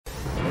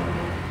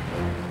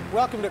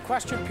Welcome to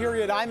Question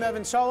Period. I'm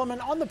Evan Solomon.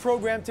 On the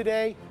program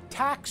today,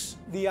 tax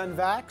the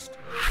unvaxxed.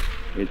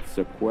 It's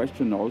a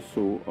question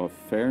also of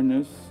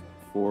fairness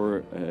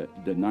for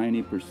the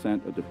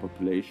 90% of the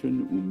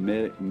population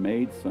who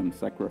made some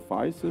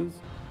sacrifices.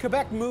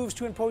 Quebec moves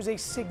to impose a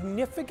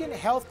significant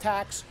health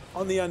tax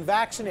on the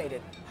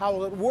unvaccinated. How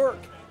will it work?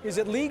 Is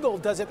it legal?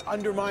 Does it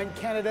undermine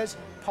Canada's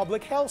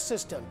public health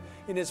system?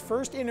 In his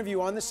first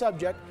interview on the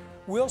subject,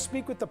 we'll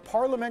speak with the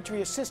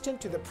parliamentary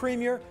assistant to the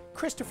Premier,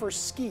 Christopher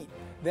Skeete.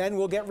 Then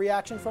we'll get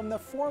reaction from the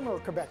former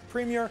Quebec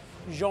Premier,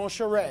 Jean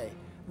Charest.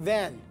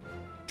 Then,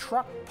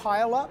 truck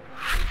pileup.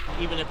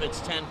 Even if it's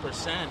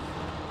 10%,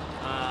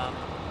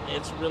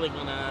 it's really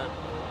gonna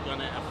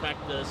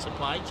affect the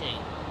supply chain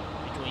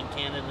between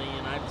Canada and the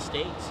United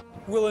States.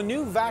 Will a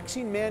new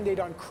vaccine mandate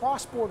on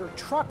cross-border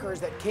truckers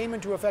that came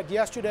into effect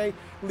yesterday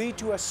lead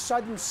to a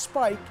sudden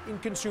spike in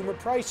consumer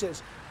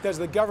prices? Does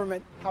the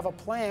government have a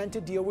plan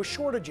to deal with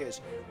shortages?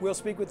 We'll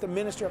speak with the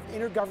Minister of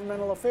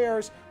Intergovernmental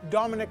Affairs,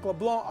 Dominic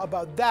LeBlanc,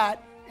 about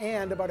that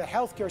and about a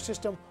healthcare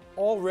system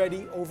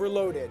already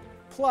overloaded.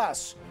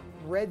 Plus,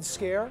 Red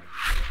Scare.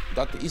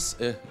 That is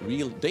a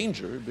real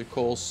danger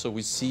because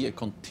we see a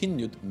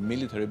continued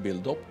military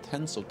build-up,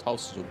 tens of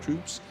thousands of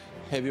troops,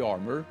 heavy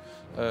armor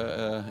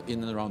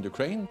in and around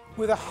Ukraine.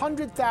 With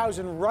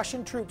 100,000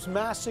 Russian troops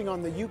massing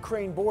on the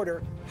Ukraine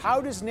border,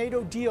 how does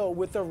NATO deal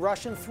with the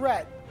Russian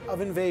threat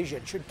of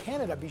invasion? Should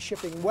Canada be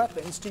shipping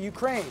weapons to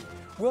Ukraine?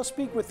 We'll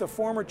speak with the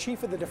former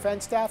Chief of the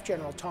Defense Staff,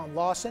 General Tom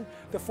Lawson,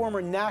 the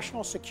former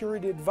National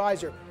Security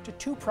Advisor to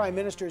two Prime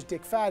Ministers,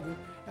 Dick Fadden,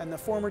 and the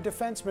former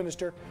Defense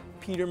Minister,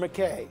 Peter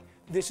MacKay.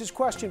 This is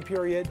Question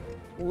Period.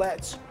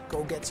 Let's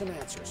go get some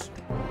answers.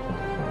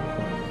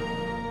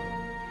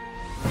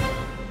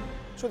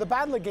 So the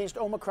battle against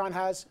Omicron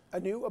has a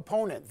new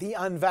opponent, the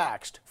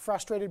unvaxxed.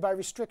 Frustrated by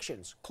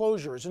restrictions,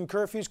 closures, and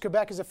curfews,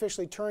 Quebec has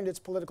officially turned its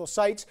political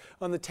sights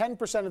on the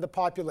 10% of the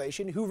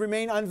population who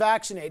remain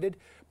unvaccinated,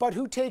 but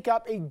who take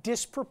up a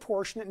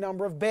disproportionate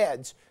number of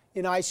beds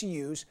in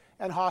ICUs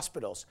and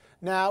hospitals.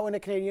 Now, in a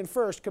Canadian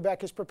first,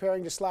 Quebec is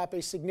preparing to slap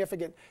a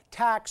significant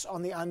tax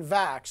on the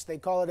unvaxxed. They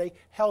call it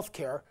a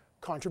healthcare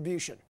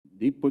contribution.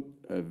 They put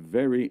a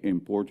very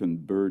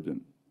important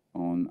burden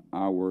on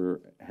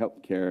our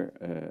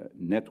healthcare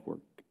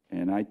network.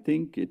 And I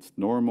think it's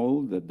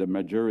normal that the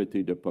majority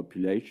of the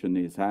population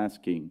is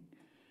asking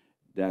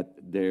that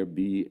there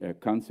be a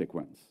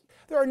consequence.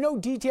 There are no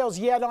details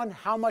yet on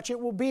how much it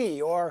will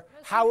be or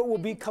how it will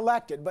be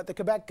collected, but the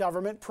Quebec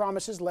government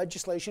promises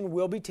legislation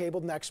will be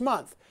tabled next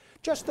month.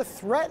 Just the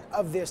threat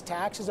of this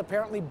tax has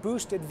apparently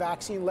boosted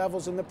vaccine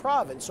levels in the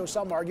province, so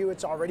some argue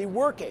it's already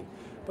working.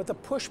 But the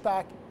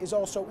pushback is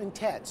also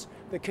intense.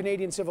 The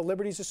Canadian Civil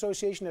Liberties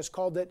Association has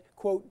called it,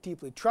 quote,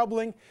 deeply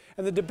troubling,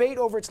 and the debate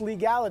over its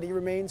legality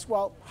remains,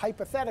 well,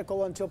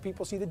 hypothetical until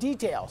people see the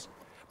details.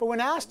 But when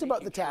asked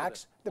about the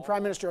tax, the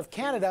Prime Minister of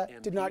Canada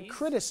did not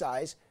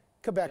criticize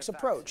Quebec's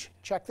approach.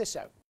 Check this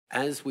out.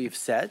 As we've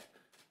said,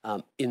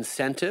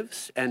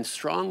 incentives and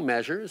strong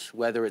measures,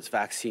 whether it's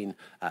vaccine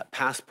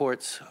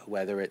passports,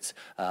 whether it's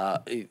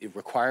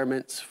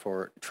requirements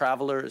for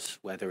travelers,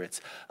 whether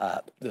it's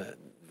the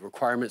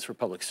requirements for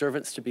public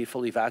servants to be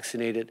fully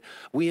vaccinated.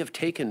 We have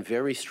taken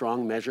very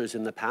strong measures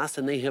in the past,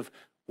 and they have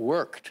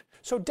worked.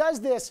 So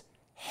does this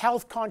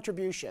health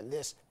contribution,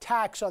 this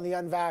tax on the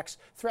unvaxxed,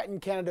 threaten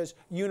Canada's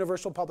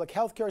universal public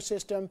health care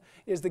system?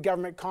 Is the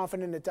government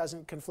confident it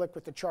doesn't conflict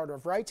with the Charter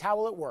of Rights? How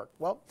will it work?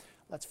 Well,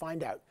 let's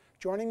find out.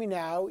 Joining me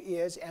now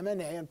is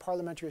MNA and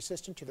Parliamentary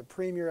Assistant to the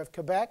Premier of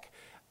Quebec,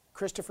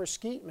 Christopher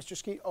Skeete. Mr.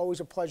 Skeete,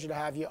 always a pleasure to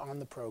have you on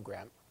the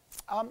program.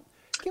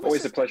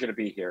 Always a pleasure to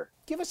be here.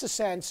 Give us a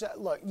sense,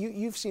 look,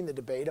 you've seen the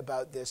debate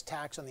about this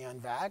tax on the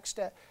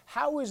unvaxxed.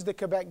 How is the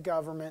Quebec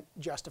government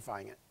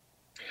justifying it?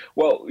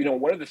 Well, you know,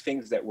 one of the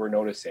things that we're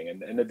noticing,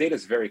 and the data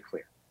is very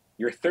clear,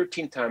 you're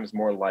 13 times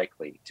more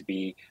likely to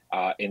be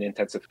in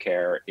intensive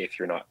care if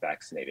you're not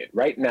vaccinated.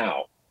 Right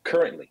now,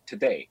 currently,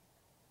 today,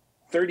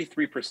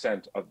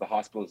 33% of the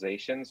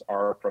hospitalizations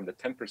are from the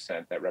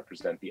 10% that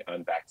represent the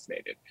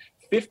unvaccinated.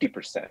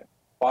 50%,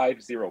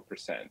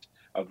 50%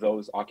 of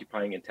those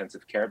occupying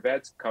intensive care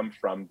beds come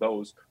from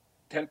those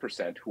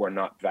 10% who are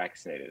not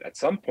vaccinated. At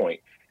some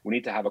point, we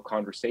need to have a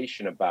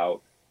conversation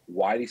about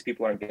why these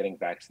people aren't getting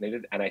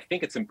vaccinated. And I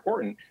think it's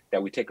important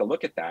that we take a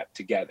look at that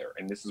together.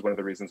 And this is one of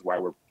the reasons why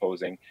we're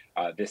proposing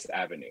this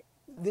avenue.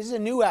 This is a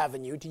new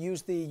avenue to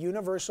use the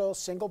universal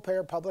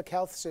single-payer public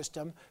health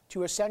system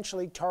to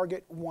essentially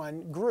target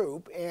one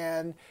group.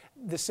 And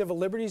the Civil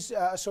Liberties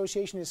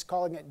Association is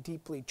calling it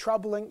deeply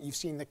troubling. You've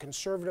seen the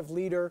Conservative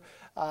leader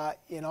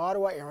in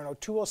Ottawa, Aaron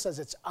O'Toole, says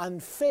it's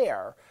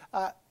unfair.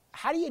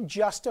 How do you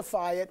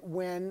justify it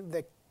when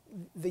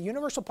the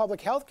universal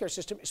public health care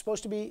system is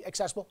supposed to be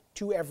accessible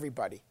to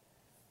everybody?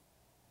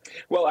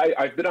 Well,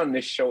 I've been on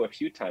this show a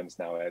few times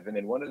now, Evan,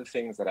 and one of the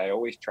things that I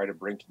always try to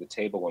bring to the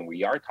table when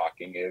we are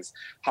talking is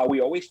how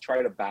we always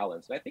try to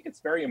balance. And I think it's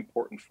very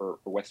important for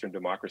Western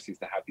democracies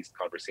to have these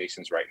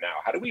conversations right now.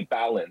 How do we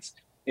balance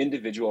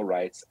individual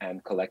rights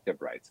and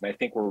collective rights? And I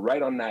think we're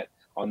right on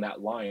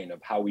that line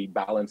of how we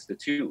balance the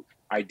two.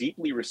 I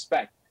deeply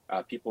respect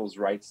people's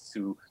rights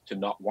to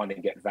not want to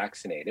get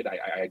vaccinated.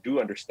 I do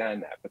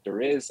understand that, but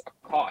there is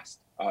a cost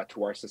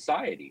to our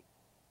society.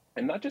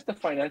 And not just a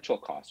financial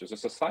cost, there's a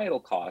societal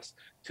cost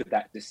to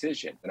that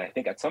decision. And I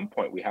think at some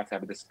point we have to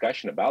have a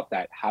discussion about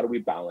that. How do we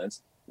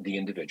balance the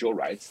individual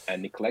rights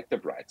and the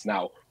collective rights?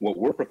 Now, what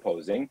we're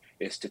proposing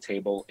is to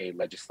table a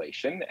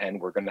legislation,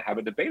 and we're going to have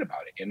a debate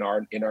about it in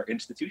our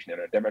institution, in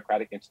our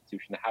democratic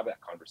institution, to have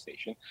that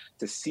conversation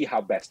to see how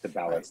best to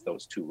balance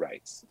those two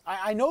rights.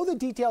 I know the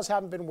details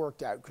haven't been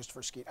worked out,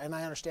 Christopher Skeete, and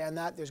I understand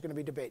that there's going to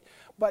be debate,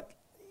 but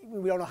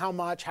we don't know how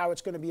much, how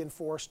it's going to be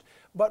enforced.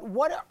 But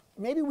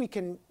maybe we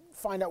can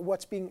find out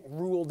what's being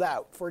ruled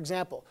out. For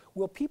example,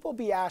 will people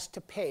be asked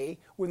to pay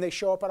when they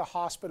show up at a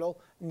hospital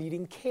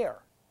needing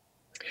care?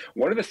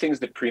 One of the things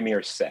the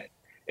Premier said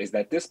is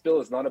that this bill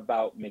is not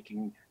about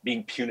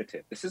being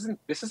punitive. This isn't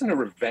a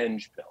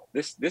revenge bill.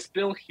 This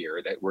bill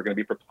here that we're going to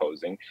be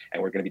proposing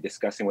and we're going to be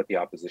discussing with the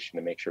opposition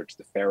to make sure it's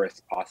the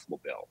fairest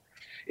possible bill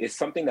is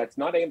something that's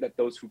not aimed at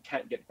those who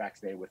can't get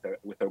vaccinated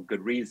with a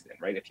good reason,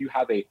 right? If you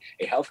have a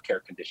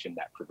healthcare condition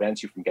that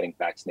prevents you from getting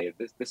vaccinated,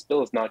 this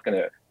bill is not going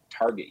to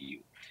target you.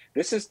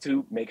 This is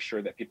to make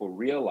sure that people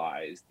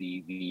realize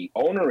the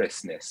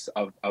onerousness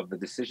of the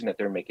decision that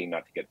they're making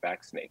not to get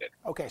vaccinated.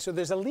 Okay, so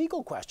there's a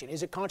legal question.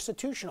 Is it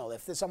constitutional?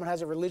 If someone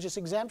has a religious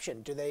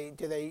exemption, do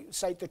they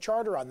cite the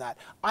charter on that?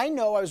 I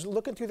know I was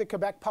looking through the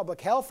Quebec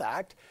Public Health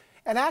Act,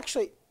 and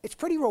actually it's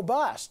pretty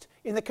robust.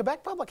 In the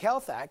Quebec Public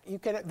Health Act,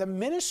 the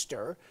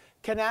minister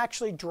can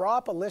actually draw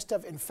up a list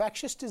of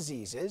infectious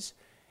diseases,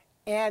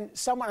 and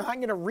I'm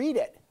going to read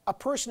it. A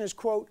person is,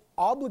 quote,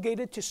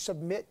 obligated to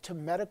submit to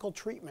medical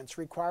treatments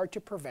required to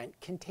prevent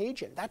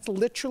contagion. That's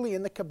literally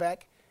in the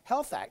Quebec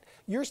Health Act.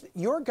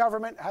 Your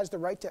government has the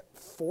right to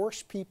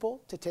force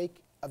people to take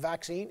a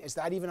vaccine. Is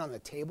that even on the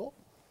table?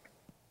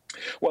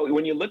 Well,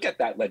 when you look at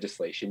that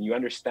legislation, you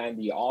understand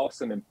the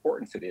awesome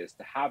importance it is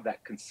to have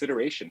that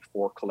consideration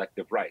for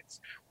collective rights.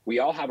 We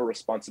all have a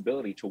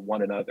responsibility to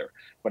one another,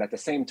 but at the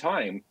same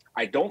time,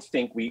 I don't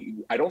think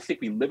we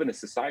live in a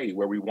society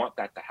where we want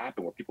that to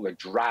happen, where people are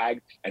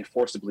dragged and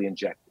forcibly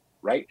injected,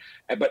 right?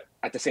 But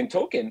at the same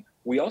token,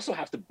 we also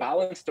have to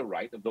balance the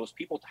right of those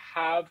people to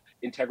have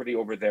integrity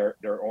over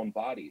their own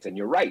bodies. And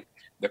you're right,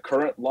 the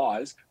current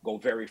laws go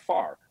very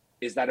far.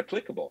 Is that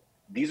applicable?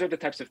 These are the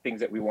types of things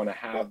that we want to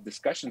have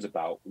discussions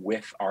about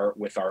with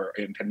our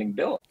impending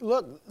bill.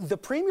 Look, the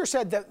Premier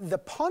said that the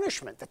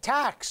punishment, the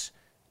tax,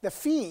 the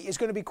fee is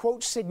going to be,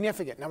 quote,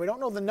 significant. Now, we don't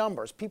know the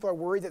numbers. People are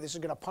worried that this is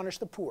going to punish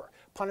the poor,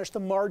 punish the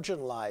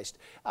marginalized.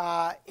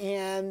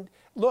 And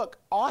look,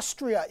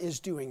 Austria is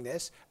doing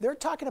this. They're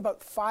talking about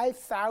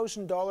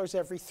 $5,000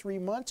 every 3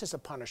 months as a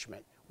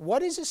punishment.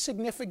 What is a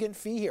significant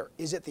fee here?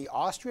 Is it the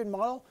Austrian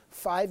model,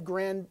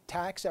 $5,000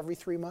 tax every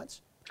 3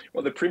 months?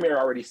 Well, the Premier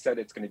already said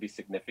it's going to be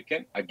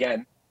significant.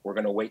 Again, we're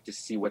going to wait to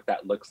see what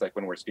that looks like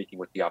when we're speaking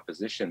with the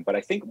opposition. But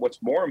I think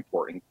what's more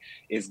important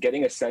is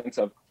getting a sense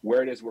of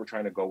where it is we're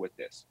trying to go with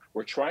this.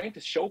 We're trying to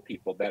show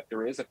people that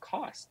there is a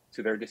cost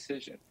to their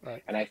decision.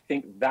 Right. And I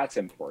think that's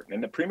important.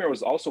 And the Premier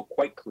was also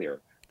quite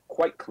clear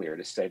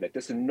to say that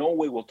this in no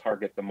way will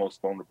target the most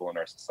vulnerable in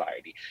our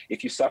society.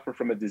 If you suffer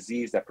from a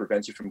disease that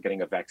prevents you from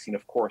getting a vaccine,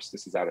 of course,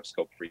 this is out of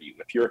scope for you.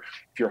 If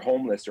you're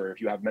homeless or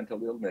if you have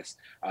mental illness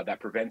that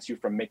prevents you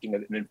from making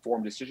an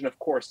informed decision, of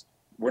course,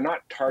 we're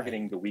not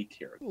targeting the weak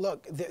here.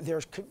 Look,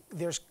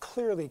 there's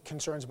clearly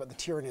concerns about the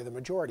tyranny of the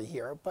majority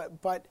here,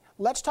 but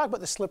let's talk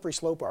about the slippery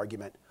slope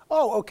argument.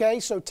 Oh, okay,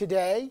 so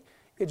today,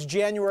 it's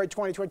January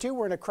 2022,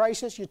 we're in a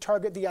crisis, you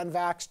target the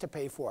unvaxxed to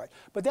pay for it.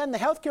 But then the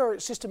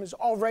healthcare system is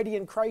already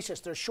in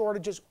crisis. There's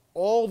shortages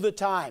all the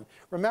time.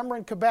 Remember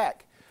in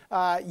Quebec,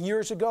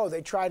 years ago,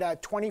 they tried a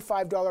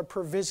 $25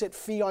 per visit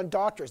fee on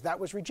doctors. That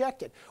was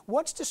rejected.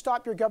 What's to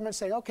stop your government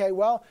saying, okay,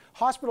 well,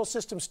 hospital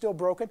system's still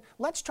broken,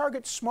 let's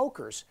target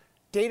smokers.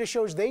 Data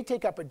shows they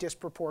take up a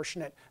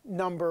disproportionate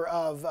number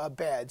of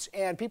beds,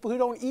 and people who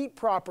don't eat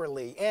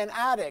properly, and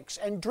addicts,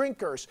 and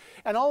drinkers.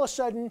 And all of a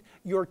sudden,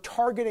 you're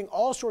targeting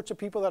all sorts of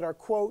people that are,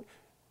 quote,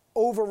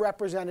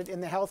 overrepresented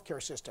in the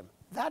healthcare system.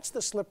 That's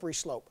the slippery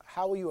slope.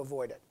 How will you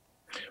avoid it?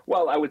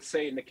 Well, I would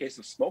say in the case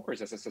of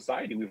smokers as a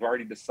society, we've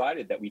already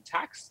decided that we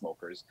tax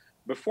smokers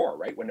before,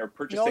 right? When they're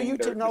purchasing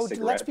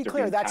let's be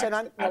clear. That's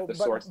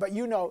source. But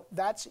you know,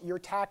 that's your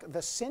tax.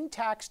 The sin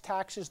tax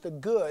taxes the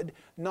good,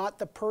 not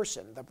the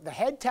person. The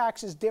head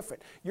tax is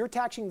different. You're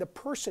taxing the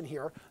person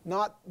here,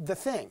 not the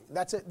thing.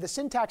 The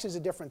sin tax is a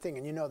different thing,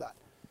 and you know that.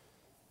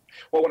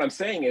 Well, what I'm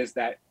saying is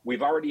that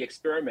we've already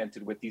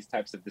experimented with these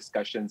types of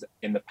discussions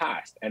in the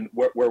past. And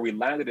where we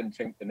landed in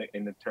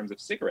the terms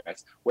of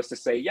cigarettes was to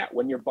say, yeah,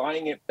 when you're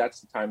buying it,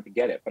 that's the time to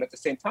get it. But at the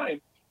same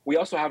time, we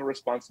also have a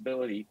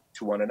responsibility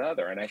to one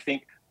another. And I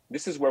think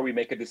this is where we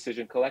make a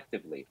decision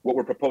collectively. What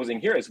we're proposing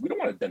here is we don't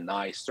want to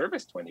deny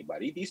service to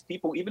anybody. These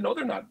people, even though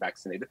they're not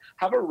vaccinated,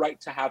 have a right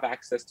to have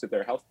access to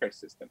their healthcare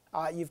system.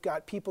 You've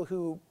got people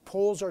who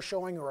polls are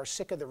showing who are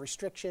sick of the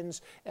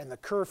restrictions and the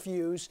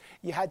curfews.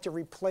 You had to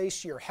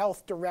replace your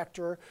health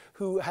director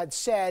who had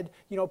said,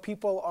 you know,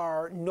 people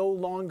are no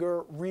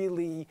longer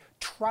really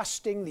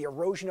trusting, the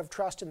erosion of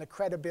trust and the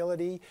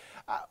credibility.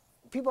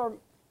 People are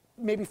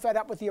maybe fed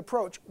up with the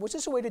approach. Was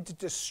this a way to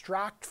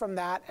distract from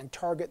that and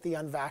target the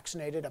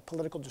unvaccinated, a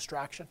political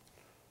distraction?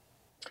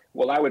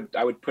 Well,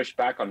 I would push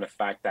back on the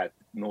fact that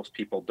most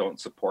people don't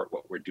support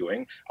what we're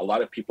doing. A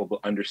lot of people will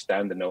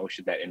understand the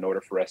notion that in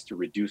order for us to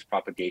reduce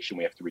propagation,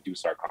 we have to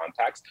reduce our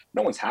contacts.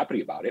 No one's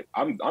happy about it.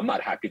 I'm not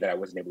happy that I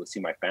wasn't able to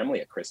see my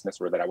family at Christmas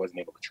or that I wasn't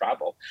able to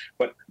travel.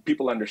 But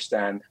people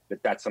understand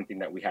that that's something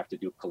that we have to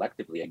do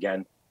collectively,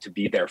 again, to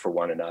be there for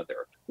one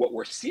another. What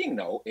we're seeing,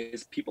 though,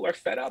 is people are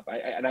fed up.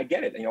 And I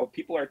get it. You know,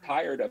 people are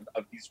tired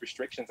of these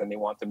restrictions and they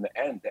want them to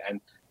end.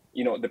 And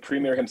you know, the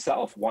premier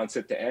himself wants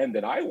it to end,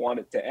 and I want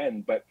it to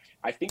end. But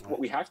I think what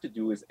we have to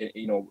do is,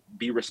 you know,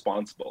 be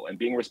responsible. And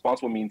being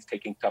responsible means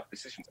taking tough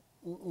decisions.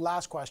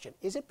 Last question.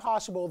 Is it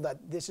possible that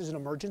this is an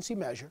emergency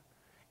measure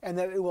and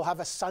that it will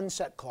have a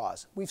sunset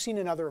clause? We've seen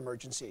in other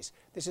emergencies.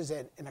 This is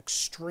an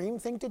extreme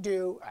thing to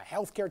do, a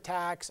healthcare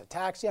tax, a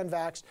tax the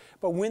unvaxxed.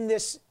 But when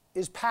this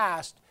is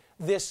passed,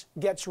 this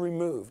gets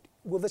removed.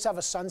 Will this have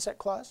a sunset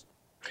clause?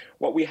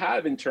 What we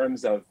have in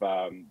terms of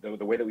the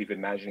way that we've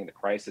been managing the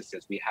crisis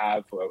is we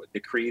have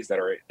decrees that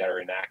are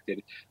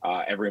enacted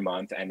every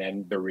month, and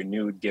then they're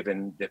renewed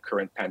given the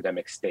current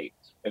pandemic state.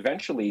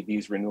 Eventually,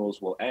 these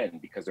renewals will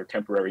end because they're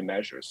temporary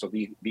measures. So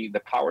the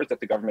powers that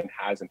the government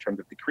has in terms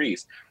of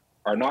decrees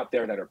are not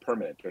there that are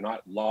permanent. They're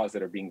not laws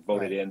that are being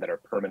voted in that are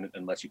permanent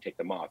unless you take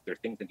them off. They're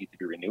things that need to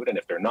be renewed, and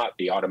if they're not,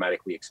 they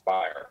automatically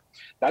expire.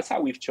 That's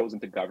how we've chosen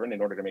to govern in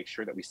order to make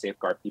sure that we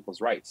safeguard people's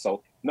rights.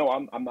 So no,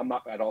 I'm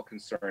not at all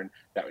concerned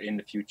that in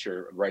the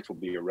future rights will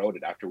be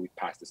eroded after we've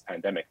passed this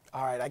pandemic.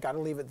 All right, I got to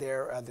leave it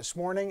there this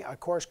morning. Of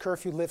course,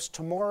 curfew lifts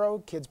tomorrow.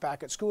 Kids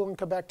back at school in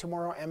Quebec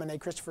tomorrow. M&A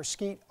Christopher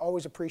Skeet,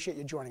 always appreciate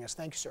you joining us.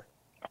 Thank you, sir.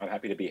 I'm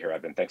happy to be here,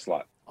 Evan. Thanks a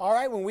lot. All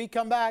right, when we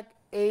come back,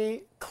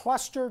 a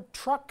cluster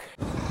truck.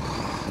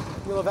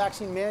 Will a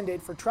vaccine mandate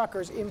for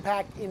truckers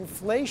impact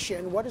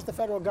inflation? What is the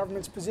federal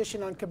government's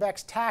position on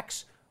Quebec's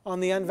tax on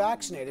the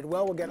unvaccinated?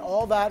 Well, we'll get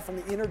all that from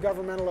the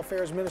Intergovernmental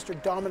Affairs Minister,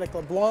 Dominic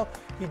LeBlanc.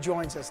 He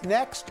joins us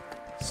next.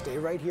 Stay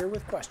right here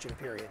with Question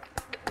Period.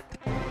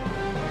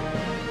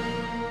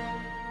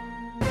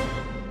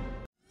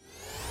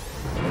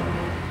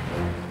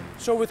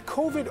 So with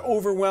COVID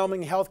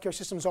overwhelming healthcare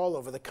systems all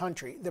over the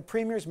country, the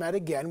premiers met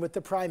again with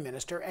the Prime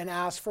Minister and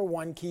asked for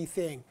one key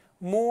thing: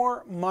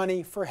 more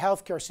money for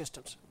healthcare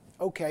systems.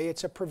 Okay,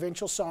 it's a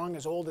provincial song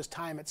as old as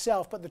time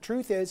itself, but the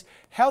truth is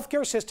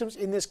healthcare systems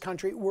in this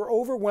country were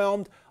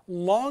overwhelmed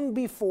long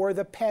before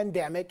the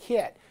pandemic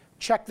hit.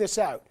 Check this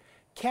out.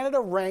 Canada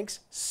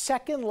ranks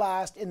second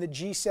last in the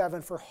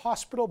G7 for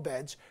hospital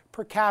beds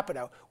per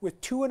capita,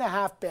 with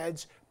 2.5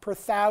 beds per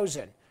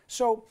 1,000.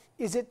 So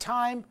is it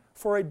time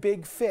for a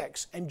big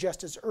fix? And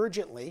just as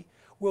urgently,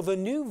 will the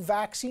new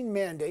vaccine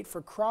mandate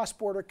for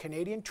cross-border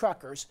Canadian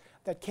truckers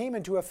that came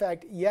into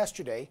effect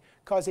yesterday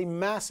cause a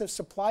massive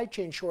supply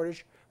chain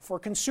shortage for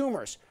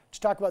consumers? To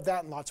talk about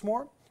that and lots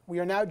more, we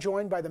are now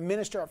joined by the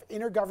Minister of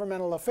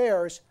Intergovernmental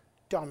Affairs,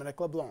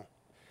 Dominic LeBlanc.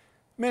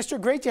 Minister,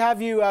 great to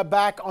have you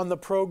back on the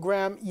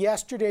program.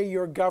 Yesterday,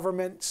 your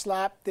government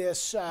slapped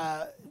this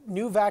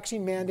new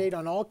vaccine mandate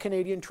on all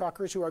Canadian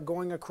truckers who are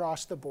going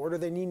across the border.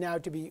 They need now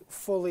to be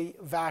fully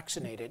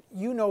vaccinated.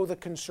 You know the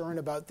concern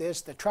about this.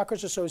 The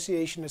Truckers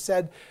Association has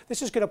said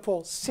this is going to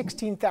pull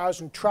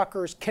 16,000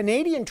 truckers,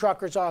 Canadian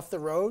truckers, off the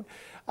road,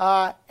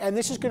 and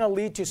this is going to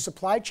lead to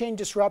supply chain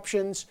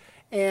disruptions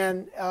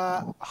and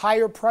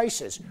higher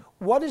prices.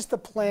 What is the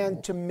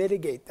plan to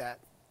mitigate that?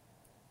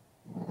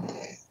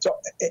 So,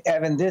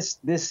 Evan, this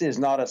is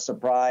not a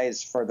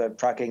surprise for the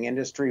trucking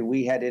industry.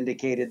 We had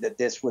indicated that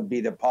this would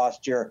be the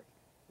posture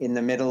in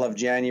the middle of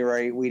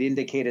January. We'd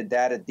indicated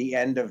that at the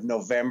end of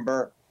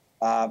November,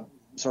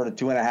 sort of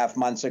 2.5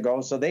 months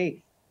ago. So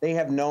they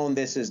have known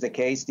this is the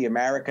case. The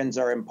Americans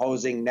are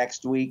imposing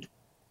next week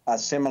a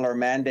similar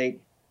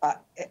mandate.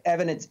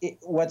 Evan,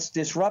 what's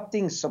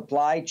disrupting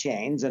supply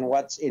chains and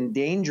what's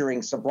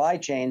endangering supply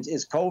chains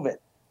is COVID,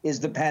 is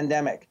the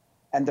pandemic.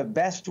 And the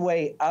best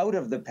way out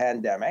of the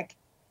pandemic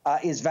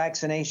is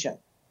vaccination.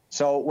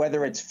 So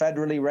whether it's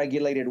federally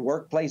regulated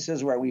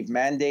workplaces where we've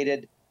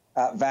mandated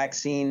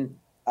vaccine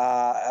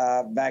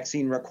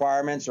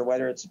requirements, or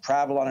whether it's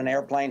travel on an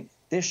airplane,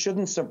 this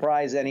shouldn't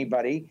surprise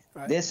anybody.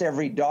 Right. This,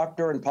 every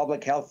doctor and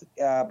public health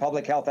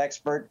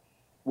expert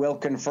will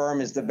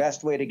confirm, is the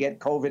best way to get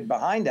COVID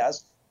behind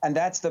us. And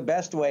that's the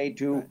best way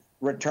to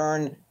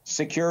return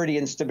security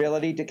and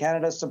stability to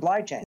Canada's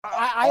supply chain.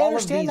 I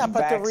understand that,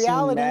 but the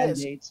reality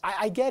is,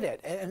 I get it.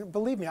 And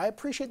believe me, I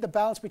appreciate the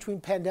balance between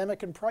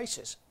pandemic and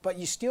prices, but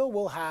you still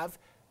will have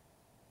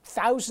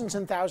thousands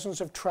and thousands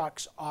of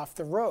trucks off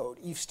the road.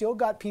 You've still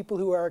got people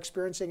who are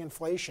experiencing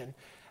inflation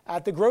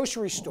at the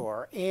grocery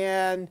store.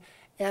 And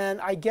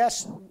I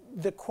guess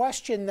the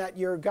question that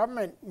your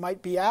government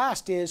might be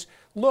asked is,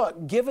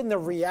 look, given the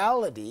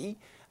reality,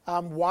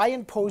 why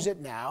impose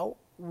it now?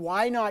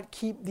 Why not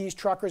keep these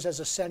truckers as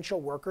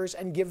essential workers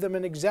and give them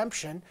an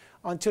exemption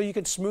until you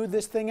can smooth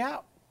this thing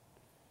out?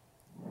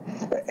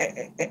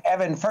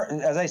 Evan,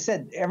 as I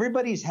said,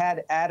 everybody's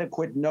had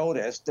adequate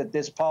notice that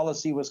this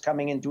policy was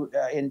coming into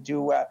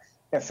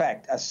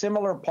effect. A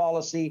similar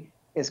policy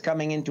is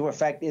coming into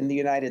effect in the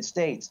United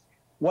States.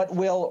 What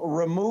will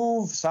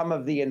remove some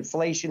of the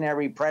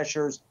inflationary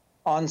pressures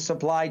on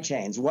supply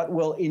chains? What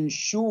will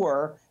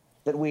ensure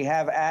that we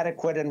have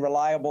adequate and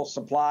reliable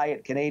supply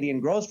at Canadian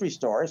grocery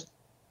stores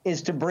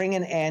is to bring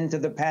an end to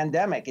the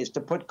pandemic, is to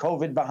put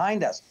COVID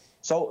behind us.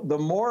 So the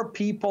more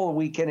people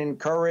we can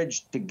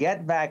encourage to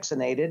get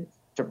vaccinated,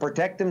 to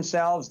protect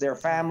themselves, their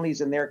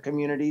families, and their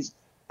communities,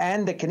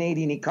 and the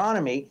Canadian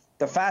economy,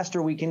 the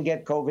faster we can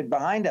get COVID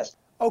behind us.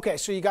 Okay,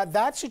 so you got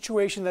that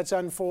situation that's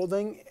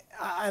unfolding,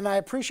 and I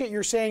appreciate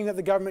you're saying that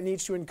the government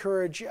needs to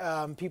encourage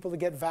people to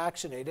get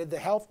vaccinated. The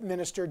health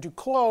minister,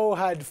 Duclos,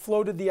 had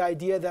floated the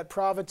idea that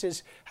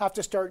provinces have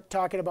to start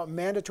talking about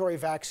mandatory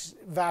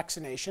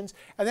vaccinations.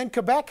 And then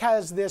Quebec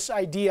has this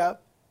idea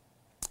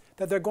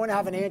that they're going to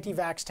have an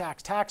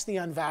anti-vax tax the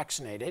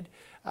unvaccinated.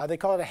 They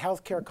call it a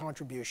healthcare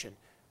contribution.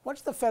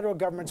 What's the federal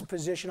government's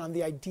position on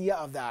the idea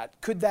of that?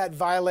 Could that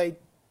violate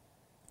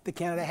the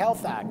Canada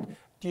Health Act?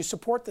 Do you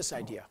support this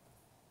idea?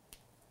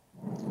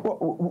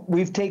 Well,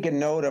 we've taken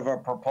note of a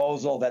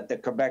proposal that the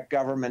Quebec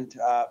government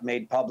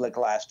made public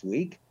last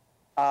week.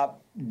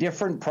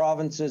 Different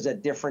provinces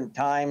at different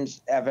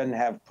times, Evan,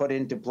 have put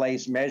into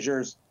place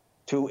measures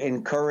to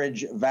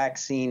encourage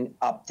vaccine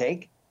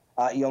uptake.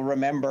 You'll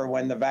remember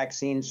when the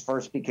vaccines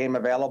first became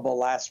available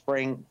last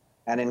spring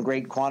and in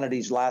great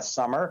quantities last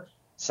summer,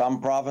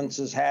 some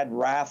provinces had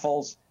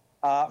raffles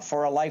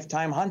for a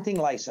lifetime hunting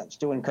license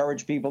to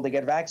encourage people to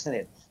get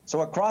vaccinated.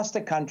 So across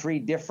the country,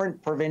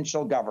 different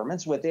provincial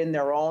governments within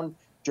their own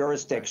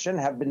jurisdiction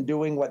have been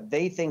doing what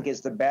they think is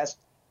the best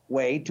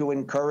way to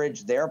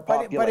encourage their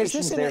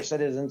populations, their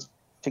citizens,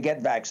 to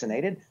get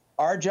vaccinated.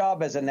 Our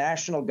job as a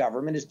national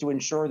government is to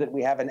ensure that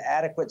we have an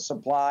adequate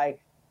supply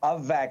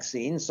of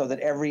vaccines so that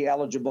every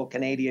eligible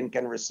Canadian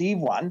can receive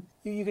one.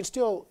 You can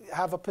still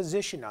have a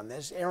position on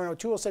this. Aaron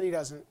O'Toole said he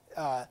doesn't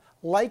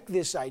like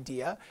this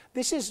idea.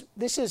 Is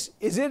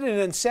it an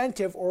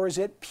incentive or is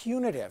it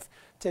punitive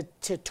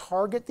to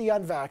target the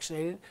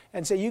unvaccinated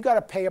and say, you got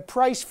to pay a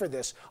price for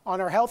this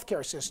on our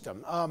healthcare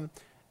system?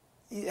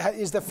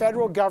 Is the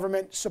federal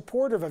government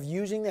supportive of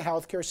using the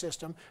healthcare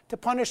system to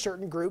punish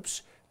certain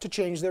groups to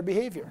change their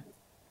behavior?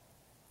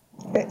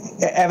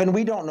 Evan,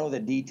 we don't know the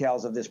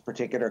details of this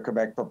particular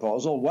Quebec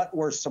proposal. What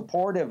we're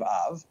supportive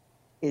of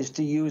is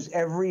to use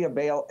every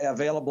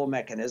available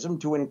mechanism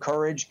to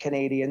encourage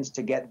Canadians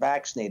to get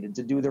vaccinated,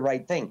 to do the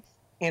right thing.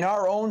 In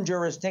our own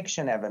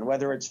jurisdiction, Evan,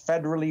 whether it's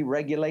federally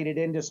regulated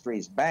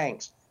industries,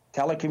 banks,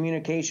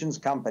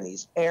 telecommunications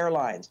companies,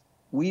 airlines,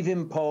 we've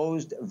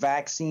imposed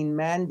vaccine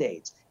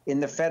mandates in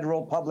the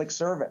federal public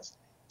service.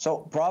 So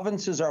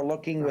provinces are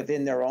looking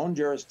within their own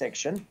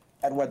jurisdiction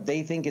at what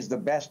they think is the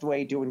best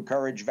way to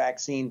encourage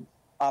vaccine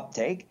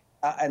uptake.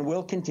 And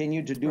we'll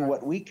continue to do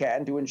what we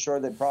can to ensure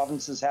that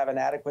provinces have an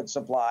adequate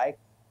supply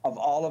of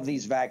all of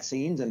these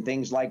vaccines and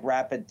things like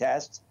rapid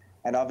tests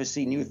and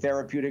obviously new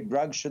therapeutic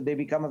drugs should they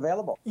become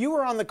available. You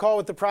were on the call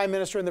with the Prime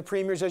Minister and the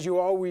Premiers, as you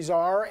always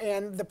are,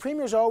 and the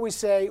Premiers always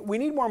say, we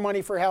need more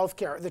money for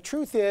healthcare. The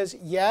truth is,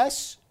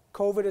 yes,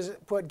 COVID has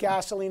put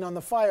gasoline on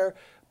the fire,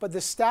 but the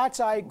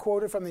stats I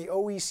quoted from the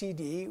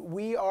OECD,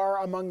 we are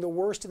among the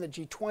worst in the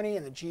G20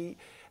 and the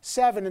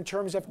G7 in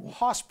terms of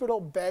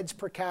hospital beds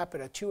per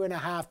capita,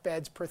 2.5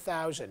 beds per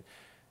 1,000.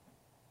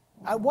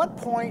 At what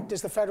point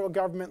does the federal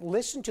government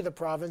listen to the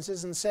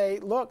provinces and say,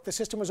 look, the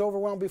system was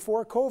overwhelmed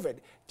before COVID?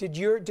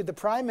 Did the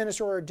Prime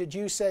Minister or did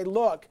you say,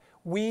 look,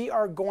 we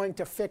are going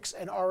to fix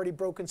an already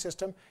broken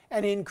system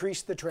and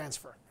increase the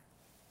transfer?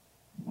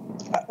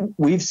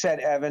 We've said,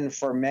 Evan,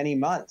 for many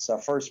months, a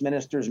First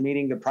Minister's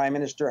meeting the Prime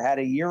Minister had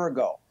a year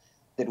ago,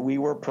 that we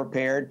were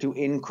prepared to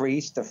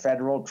increase the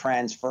federal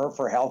transfer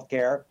for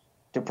healthcare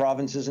to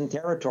provinces and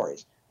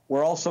territories.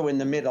 We're also in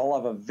the middle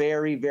of a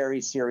very,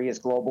 very serious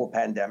global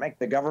pandemic.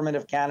 The Government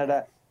of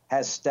Canada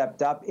has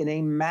stepped up in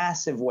a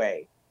massive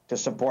way to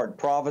support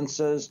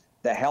provinces,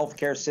 the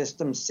healthcare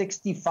system,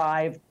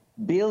 $65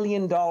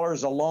 billion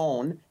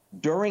alone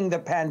during the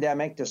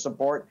pandemic to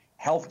support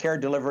healthcare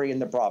delivery in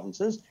the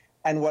provinces.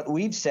 And what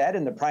we've said,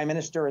 and the Prime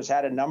Minister has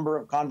had a number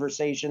of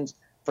conversations,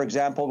 for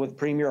example, with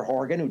Premier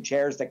Horgan, who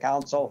chairs the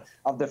Council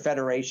of the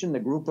Federation,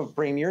 the group of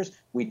premiers.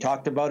 We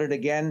talked about it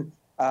again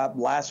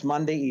last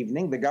Monday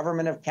evening. The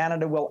Government of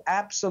Canada will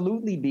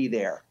absolutely be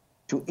there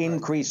to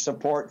increase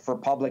support for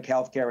public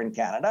health care in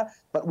Canada.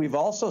 But we've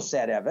also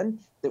said, Evan,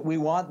 that we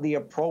want the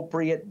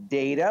appropriate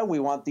data, we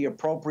want the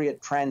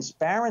appropriate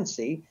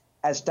transparency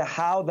as to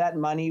how that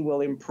money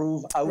will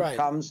improve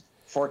outcomes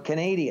for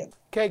Canadians.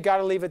 Okay, got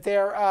to leave it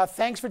there.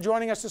 Thanks for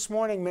joining us this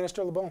morning,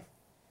 Minister LeBeau.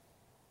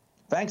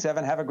 Thanks,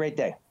 Evan. Have a great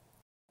day.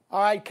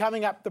 All right,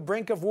 coming up, the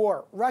brink of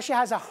war. Russia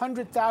has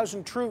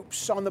 100,000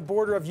 troops on the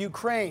border of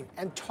Ukraine,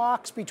 and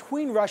talks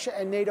between Russia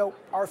and NATO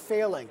are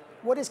failing.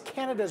 What is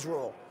Canada's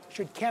role?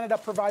 Should Canada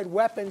provide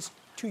weapons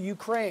to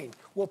Ukraine?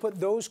 We'll put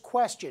those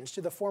questions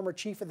to the former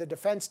Chief of the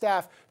Defense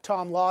Staff,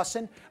 Tom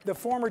Lawson, the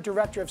former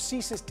Director of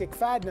CSIS, Dick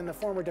Fadden, and the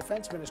former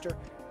Defense Minister,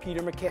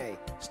 Peter MacKay.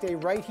 Stay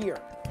right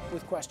here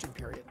with Question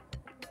Period.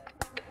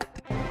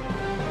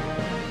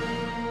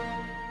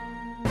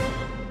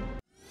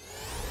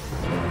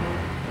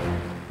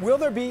 Will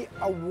there be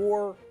a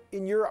war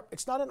in Europe?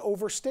 It's not an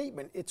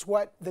overstatement. It's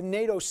what the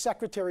NATO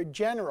Secretary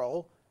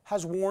General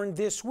has warned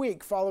this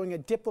week following a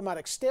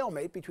diplomatic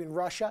stalemate between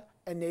Russia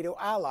and NATO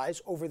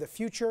allies over the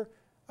future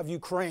of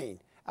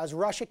Ukraine. As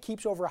Russia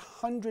keeps over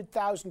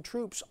 100,000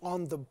 troops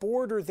on the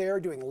border there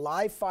doing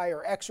live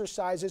fire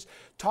exercises,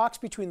 talks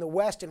between the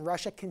West and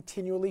Russia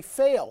continually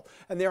fail.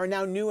 And there are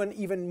now new and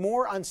even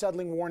more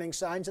unsettling warning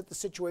signs that the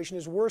situation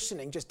is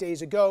worsening. Just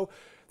days ago,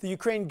 the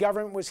Ukraine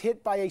government was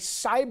hit by a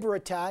cyber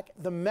attack.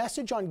 The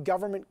message on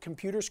government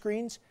computer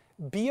screens,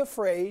 be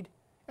afraid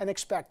and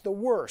expect the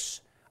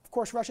worst. Of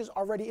course, Russia's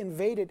already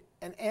invaded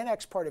and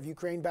annexed part of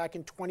Ukraine back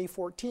in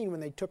 2014 when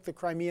they took the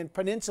Crimean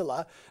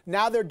Peninsula.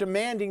 Now they're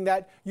demanding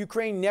that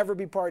Ukraine never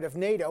be part of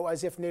NATO,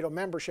 as if NATO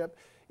membership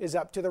is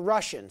up to the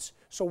Russians.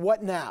 So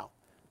what now?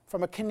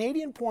 From a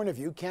Canadian point of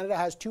view, Canada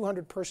has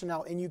 200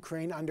 personnel in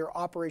Ukraine under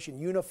Operation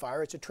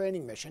Unifier. It's a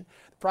training mission.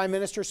 The Prime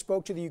Minister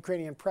spoke to the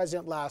Ukrainian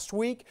president last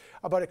week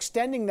about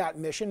extending that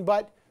mission,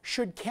 but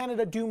should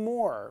Canada do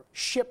more?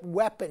 Ship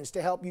weapons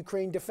to help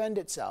Ukraine defend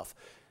itself?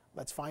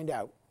 Let's find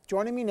out.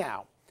 Joining me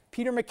now,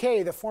 Peter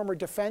MacKay, the former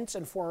Defence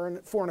and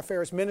Foreign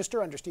Affairs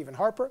Minister under Stephen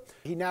Harper.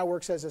 He now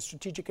works as a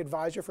strategic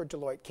advisor for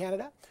Deloitte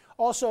Canada.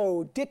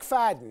 Also, Dick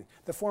Fadden,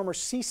 the former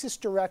CSIS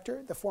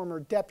Director, the former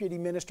Deputy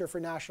Minister for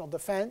National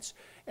Defence,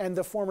 and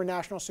the former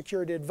National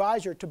Security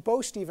Advisor to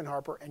both Stephen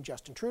Harper and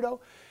Justin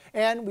Trudeau.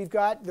 And we've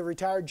got the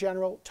retired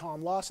General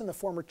Tom Lawson, the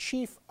former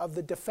Chief of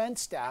the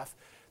Defence Staff,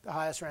 the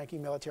highest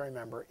ranking military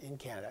member in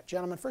Canada.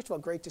 Gentlemen, first of all,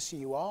 great to see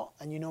you all,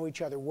 and you know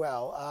each other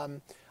well.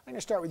 I'm going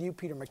to start with you,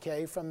 Peter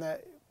MacKay, from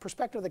the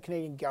perspective of the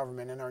Canadian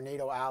government and our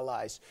NATO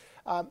allies.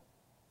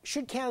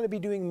 Should Canada be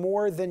doing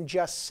more than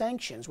just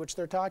sanctions, which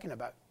they're talking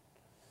about?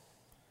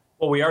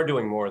 Well, we are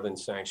doing more than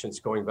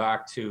sanctions. Going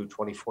back to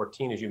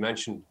 2014, as you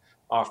mentioned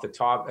off the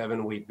top,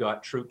 Evan, we've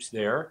got troops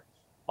there,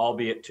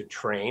 albeit to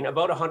train,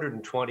 about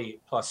 120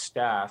 plus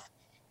staff.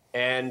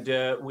 And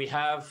we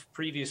have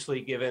previously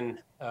given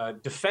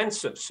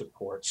defensive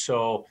support.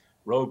 So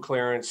road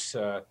clearance,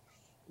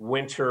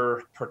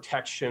 winter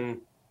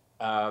protection,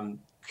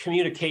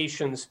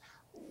 communications.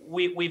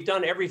 We've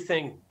done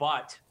everything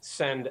but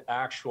send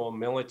actual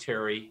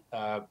military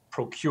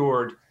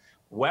procured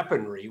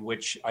weaponry,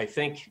 which I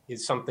think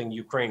is something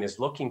Ukraine is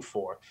looking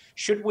for.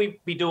 Should we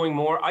be doing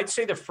more? I'd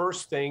say the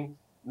first thing,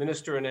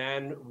 Minister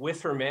Anand,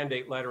 with her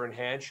mandate letter in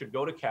hand, should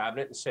go to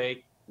Cabinet and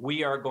say,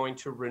 we are going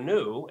to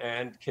renew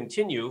and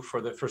continue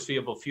for the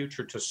foreseeable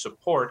future to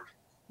support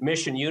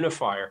Mission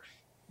Unifier.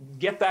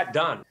 Get that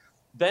done.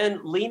 Then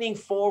leaning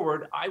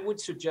forward, I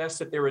would suggest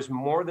that there is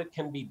more that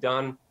can be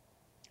done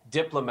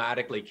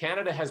diplomatically.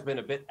 Canada has been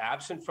a bit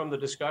absent from the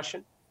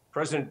discussion.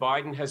 President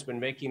Biden has been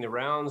making the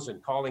rounds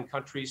and calling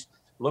countries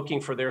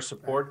looking for their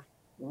support.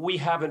 We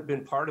haven't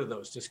been part of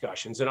those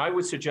discussions. And I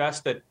would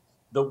suggest that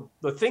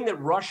the thing that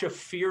Russia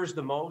fears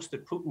the most,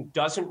 that Putin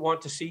doesn't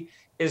want to see,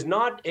 is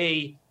not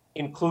a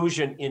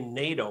inclusion in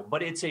NATO,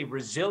 but it's a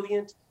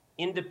resilient,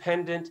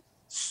 independent,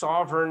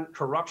 sovereign,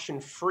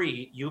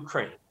 corruption-free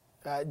Ukraine.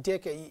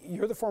 Dick,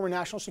 you're the former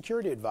national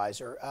security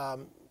advisor.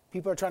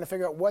 People are trying to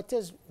figure out what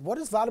does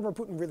Vladimir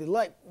Putin really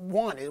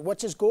want?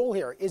 What's his goal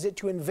here? Is it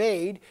to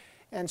invade?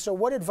 And so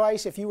what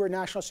advice, if you were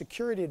national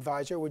security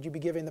advisor, would you be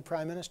giving the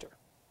Prime Minister?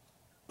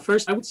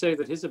 First, I would say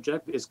that his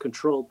objective is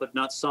control, but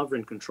not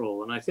sovereign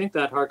control. And I think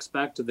that harks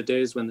back to the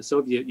days when the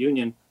Soviet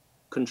Union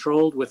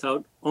controlled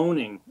without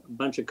owning a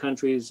bunch of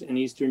countries in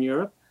Eastern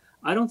Europe.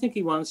 I don't think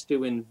he wants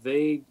to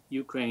invade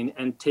Ukraine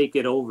and take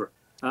it over.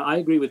 I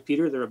agree with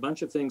Peter. There are a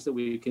bunch of things that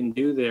we can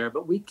do there,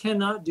 but we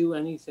cannot do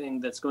anything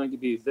that's going to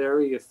be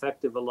very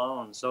effective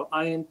alone. So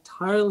I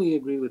entirely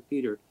agree with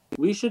Peter.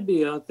 We should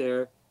be out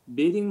there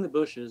beating the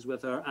bushes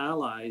with our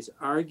allies,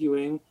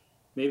 arguing,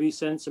 maybe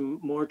send some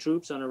more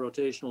troops on a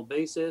rotational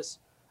basis,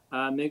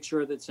 make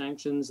sure that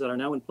sanctions that are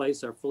now in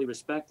place are fully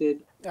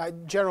respected.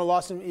 General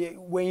Lawson,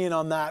 weigh in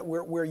on that,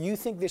 where you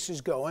think this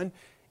is going.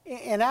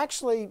 And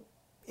actually,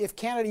 if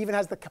Canada even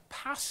has the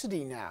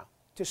capacity now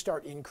to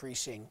start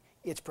increasing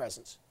its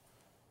presence.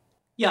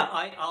 Yeah,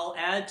 I'll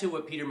add to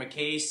what Peter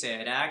MacKay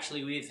said.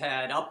 Actually, we've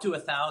had up to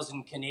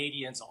 1,000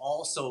 Canadians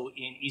also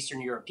in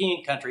Eastern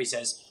European countries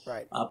as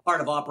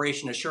part of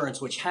Operation Assurance,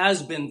 which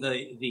has been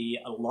the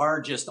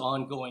largest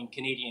ongoing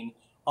Canadian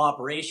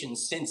operation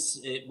since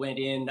it went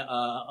in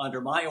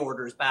under my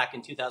orders back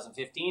in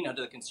 2015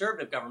 under the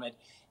Conservative government,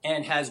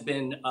 and has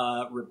been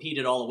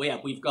repeated all the way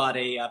up. We've got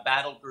a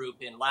battle group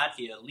in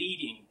Latvia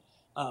leading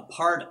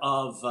part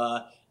of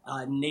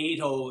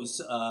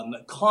NATO's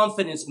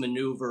confidence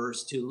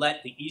maneuvers to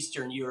let the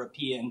Eastern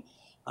European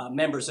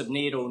members of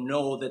NATO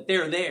know that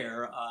they're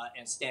there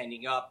and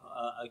standing up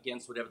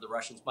against whatever the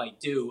Russians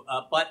might do.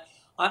 But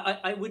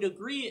I would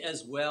agree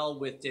as well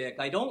with Dick.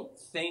 I don't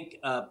think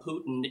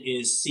Putin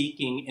is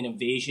seeking an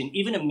invasion,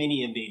 even a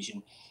mini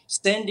invasion.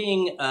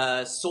 Sending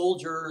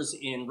soldiers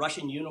in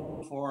Russian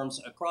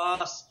uniforms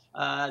across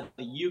the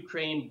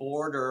Ukraine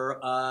border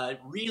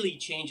really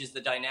changes the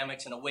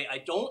dynamics in a way I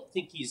don't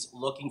think he's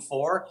looking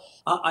for.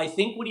 I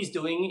think what he's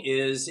doing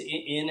is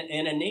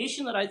in a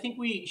nation that I think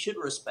we should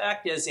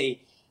respect as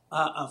a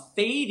a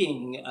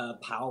fading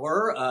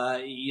power.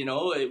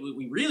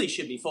 We really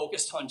should be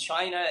focused on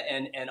China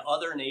and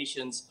other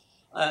nations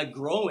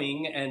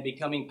growing and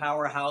becoming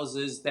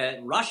powerhouses,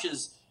 that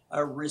Russia's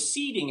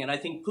receding, and I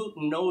think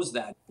Putin knows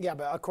that. Yeah,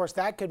 but of course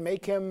that could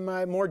make him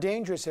more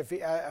dangerous if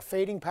a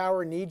fading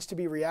power needs to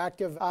be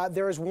reactive.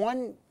 There is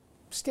one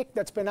stick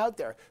that's been out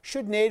there.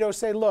 Should NATO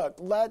say, look,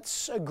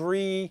 let's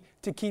agree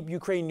to keep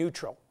Ukraine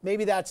neutral?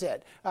 Maybe that's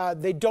it.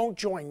 They don't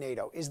join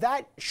NATO.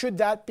 Should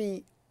that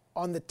be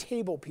on the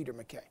table, Peter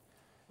MacKay?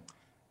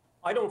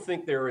 I don't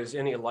think there is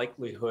any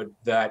likelihood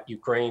that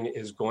Ukraine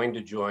is going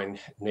to join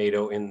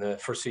NATO in the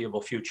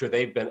foreseeable future.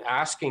 They've been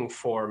asking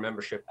for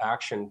membership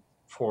action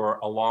for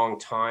a long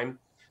time.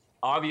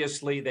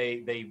 Obviously,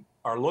 they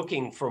are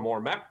looking for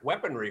more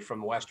weaponry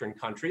from Western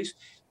countries,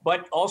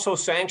 but also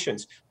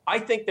sanctions. I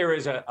think there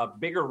is a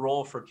bigger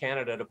role for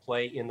Canada to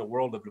play in the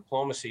world of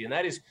diplomacy, and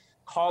that is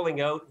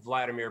calling out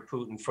Vladimir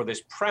Putin for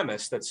this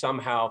premise that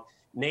somehow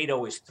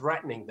NATO is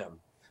threatening them,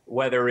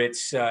 whether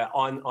it's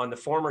on the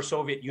former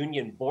Soviet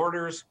Union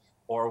borders,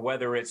 or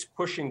whether it's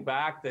pushing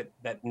back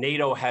that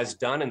NATO has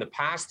done in the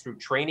past through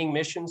training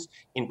missions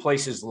in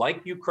places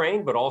like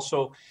Ukraine, but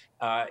also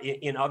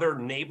in other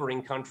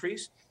neighboring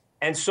countries.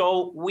 And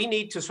so we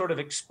need to sort of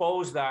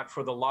expose that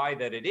for the lie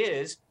that it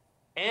is,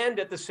 and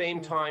at the same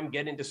time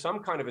get into some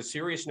kind of a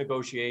serious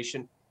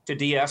negotiation to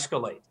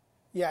de-escalate.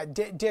 Yeah,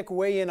 Dick,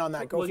 weigh in on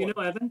that. Go for it.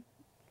 Evan,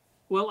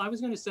 well, I was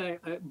going to say,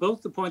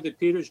 both the point that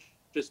Peter's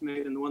just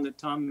made and the one that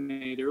Tom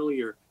made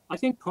earlier, I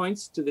think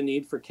points to the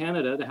need for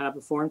Canada to have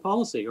a foreign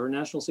policy or a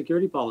national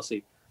security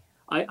policy.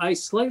 I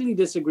slightly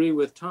disagree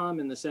with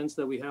Tom in the sense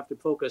that we have to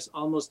focus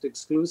almost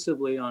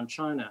exclusively on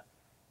China.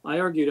 I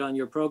argued on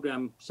your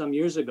program some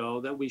years ago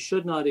that we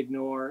should not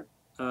ignore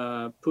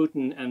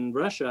Putin and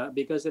Russia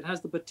because it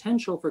has the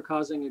potential for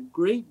causing a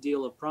great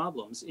deal of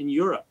problems in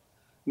Europe.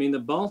 I mean, the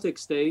Baltic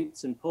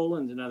states and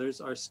Poland and others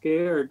are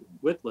scared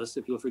witless,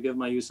 if you'll forgive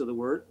my use of the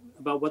word,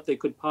 about what they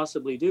could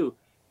possibly do.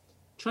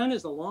 China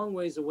is a long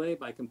ways away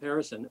by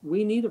comparison.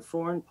 We need a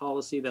foreign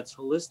policy that's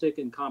holistic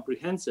and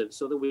comprehensive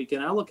so that we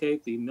can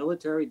allocate the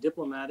military,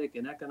 diplomatic,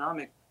 and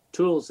economic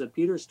tools that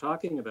Peter's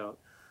talking about.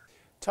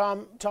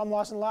 Tom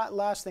Lawson,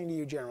 last thing to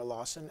you, General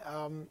Lawson,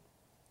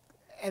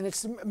 and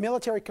it's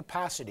military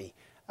capacity.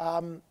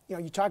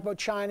 You talk about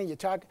China,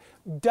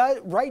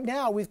 right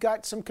now we've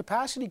got some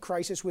capacity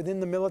crisis within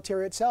the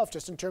military itself,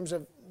 just in terms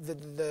of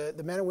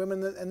the men and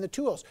women and the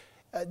tools.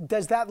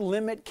 Does that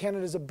limit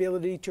Canada's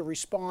ability to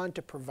respond,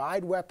 to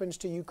provide weapons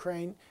to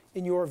Ukraine,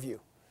 in your view?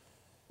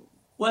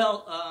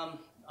 Well,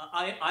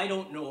 I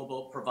don't know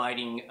about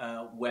providing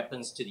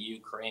weapons to the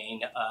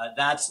Ukraine.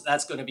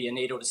 That's going to be a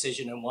NATO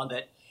decision, and one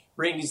that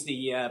brings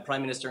the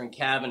Prime Minister and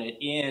Cabinet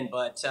in.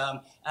 But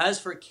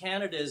as for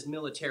Canada's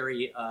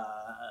military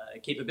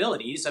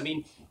capabilities, I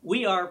mean,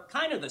 we are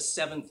kind of the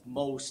seventh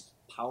most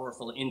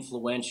powerful,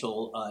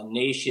 influential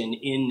nation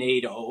in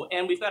NATO,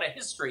 and we've got a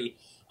history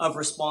of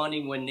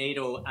responding when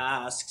NATO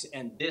asks,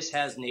 and this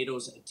has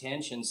NATO's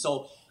attention.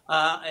 So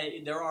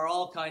there are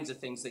all kinds of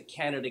things that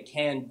Canada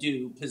can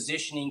do,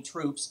 positioning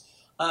troops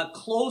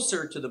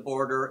closer to the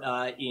border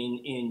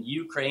in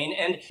Ukraine.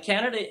 And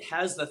Canada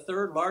has the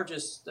third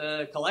largest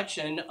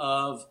collection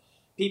of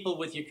people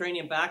with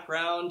Ukrainian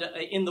background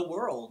in the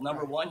world.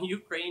 Number one,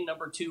 Ukraine,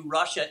 number two,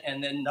 Russia,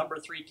 and then number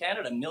three,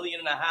 Canada, 1.5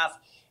 million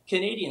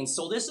Canadians.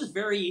 So this is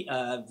very,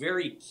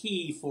 very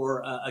key for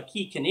a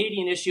key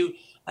Canadian issue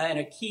and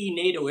a key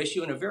NATO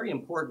issue and a very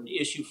important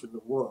issue for the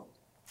world.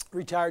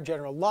 Retired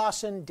General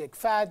Lawson, Dick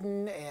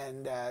Fadden,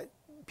 and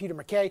Peter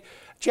MacKay.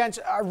 Gents,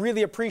 I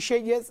really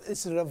appreciate you.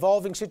 It's an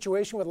evolving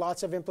situation with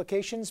lots of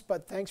implications,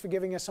 but thanks for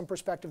giving us some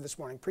perspective this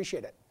morning.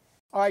 Appreciate it.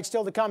 All right,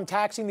 still to come,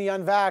 taxing the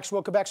unvaxxed.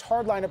 Will Quebec's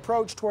hardline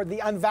approach toward the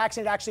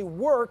unvaccinated actually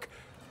work,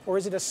 or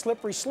is it a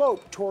slippery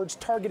slope towards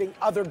targeting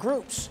other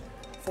groups?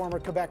 Former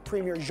Quebec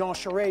Premier Jean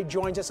Charest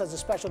joins us as a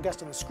special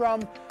guest in the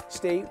Scrum.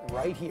 Stay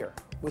right here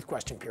with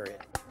Question Period.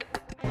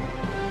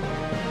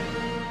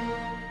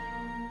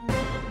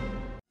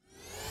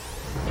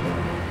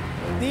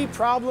 The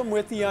problem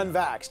with the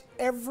unvaxxed.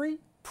 Every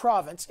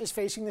province is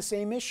facing the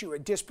same issue, a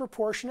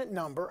disproportionate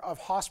number of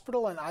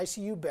hospital and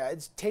ICU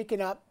beds taken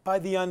up by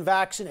the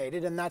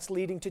unvaccinated, and that's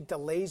leading to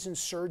delays in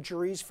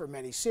surgeries for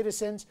many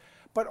citizens.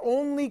 But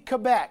only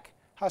Quebec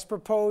has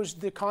proposed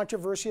the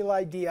controversial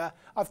idea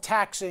of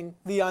taxing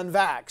the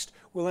unvaxxed.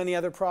 Will any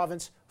other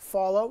province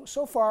follow?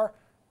 So far,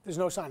 there's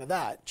no sign of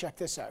that. Check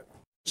this out.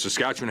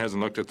 Saskatchewan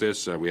hasn't looked at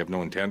this. We have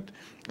no intent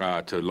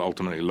to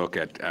ultimately look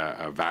at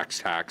a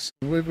vax tax.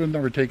 We've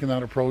never taken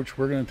that approach.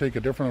 We're going to take a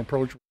different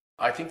approach.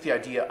 I think the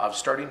idea of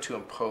starting to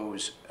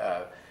impose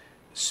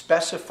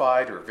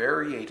specified or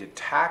variated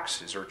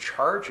taxes or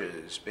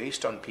charges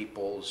based on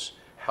people's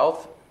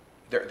health,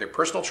 their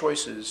personal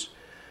choices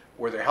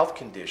or their health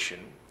condition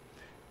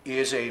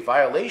is a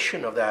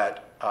violation of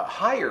that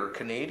higher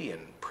Canadian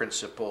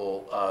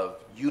principle of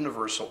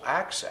universal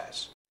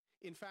access.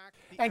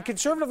 And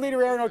Conservative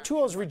leader Erin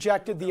O'Toole has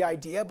rejected the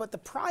idea, but the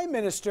Prime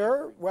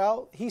Minister,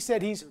 well, he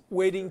said he's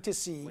waiting to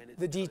see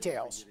the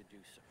details.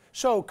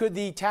 So could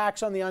the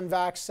tax on the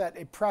unvaxxed set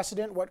a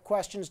precedent? What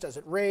questions does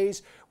it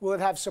raise? Will it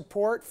have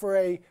support for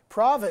a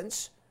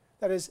province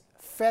that is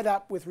fed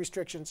up with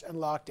restrictions and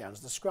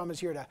lockdowns? The Scrum is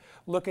here to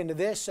look into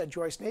this.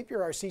 Joyce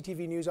Napier, our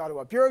CTV News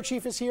Ottawa bureau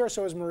chief, is here.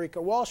 So is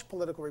Marika Walsh,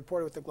 political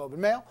reporter with the Globe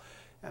and Mail.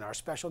 And our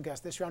special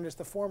guest this round is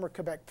the former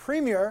Quebec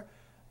Premier,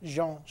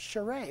 Jean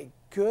Charest.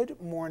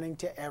 Good morning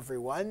to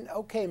everyone.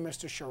 Okay,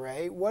 Mr.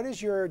 Charest, what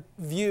is your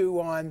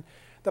view on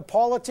the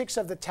politics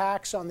of the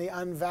tax on the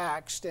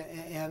unvaxxed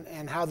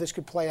and how this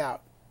could play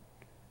out?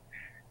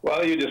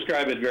 Well, you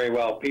describe it very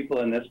well. People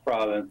in this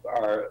province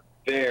are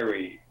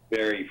very,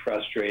 very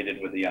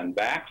frustrated with the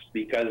unvaxxed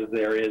because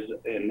there is,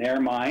 in their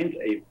minds,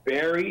 a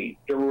very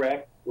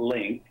direct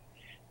link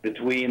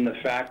between the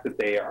fact that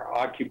they are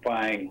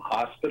occupying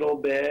hospital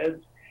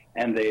beds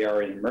and they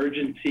are in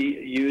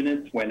emergency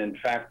units when, in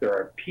fact, there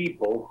are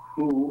people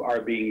who are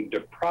being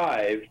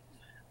deprived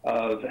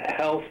of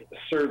health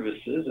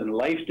services and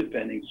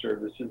life-depending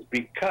services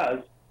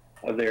because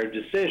of their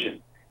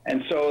decision.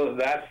 And so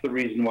that's the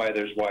reason why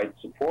there's wide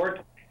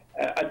support.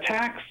 A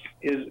tax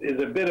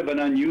is a bit of an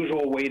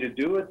unusual way to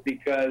do it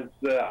because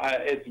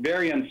it's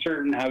very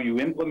uncertain how you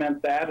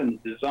implement that, and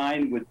the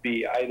design would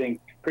be, I think,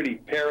 pretty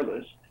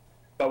perilous.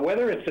 But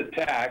whether it's a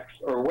tax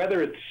or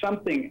whether it's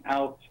something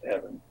else,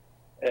 Evan,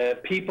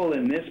 people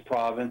in this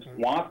province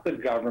want the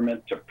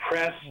government to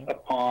press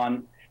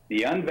upon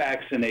the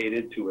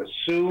unvaccinated to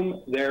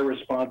assume their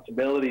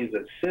responsibilities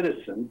as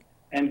citizens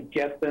and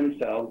get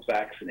themselves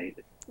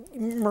vaccinated.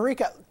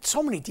 Marika,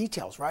 so many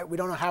details, right? We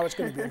don't know how it's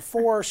going to be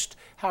enforced,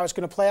 how it's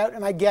going to play out,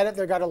 and I get it,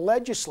 they've got to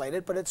legislate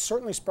it, but it's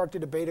certainly sparked a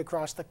debate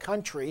across the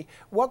country.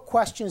 What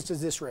questions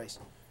does this raise?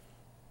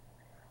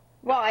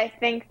 Well, I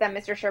think that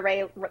Mr.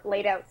 Charest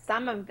laid out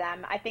some of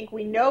them. I think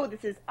we know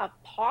this is a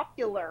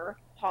popular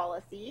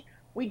policy.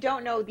 We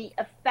don't know the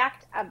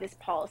effect of this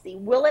policy.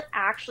 Will it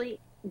actually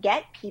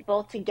get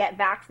people to get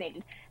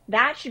vaccinated?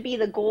 That should be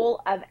the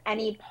goal of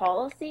any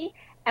policy.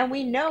 And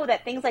we know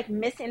that things like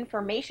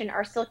misinformation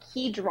are still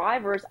key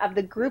drivers of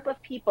the group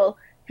of people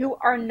who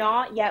are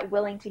not yet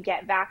willing to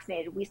get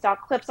vaccinated. We saw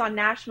clips on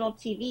national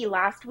TV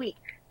last week,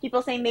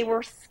 people saying they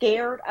were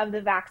scared of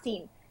the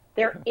vaccine.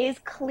 There is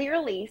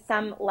clearly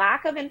some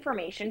lack of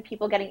information,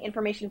 people getting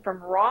information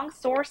from wrong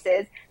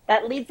sources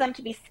that leads them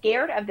to be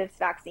scared of this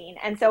vaccine.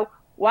 And so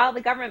while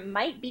the government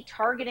might be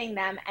targeting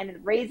them and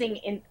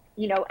raising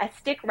a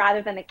stick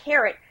rather than a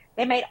carrot,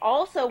 they might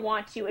also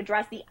want to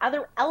address the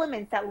other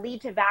elements that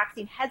lead to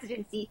vaccine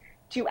hesitancy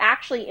to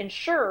actually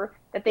ensure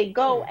that they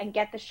go and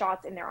get the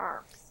shots in their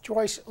arms.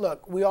 Joyce,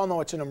 look, we all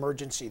know it's an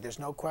emergency. There's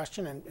no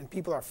question, and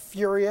people are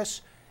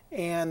furious,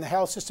 and the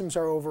health systems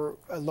are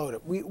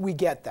overloaded. We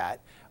get that.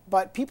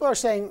 But people are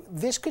saying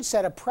this could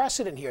set a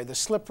precedent here, the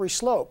slippery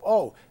slope.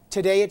 Oh,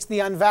 today it's the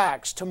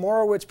unvaxxed.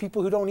 Tomorrow it's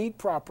people who don't eat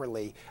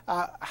properly.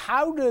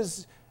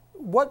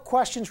 What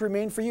questions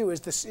remain for you?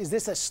 Is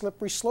this a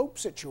slippery slope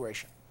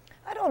situation?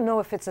 I don't know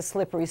if it's a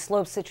slippery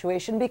slope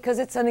situation because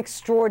it's an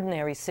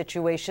extraordinary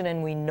situation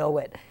and we know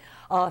it.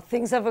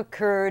 Things have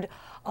occurred.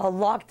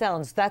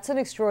 Lockdowns, that's an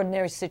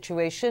extraordinary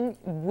situation.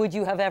 Would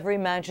you have ever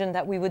imagined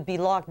that we would be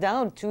locked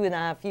down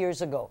 2.5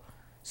 years ago?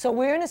 So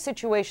we're in a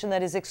situation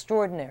that is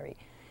extraordinary.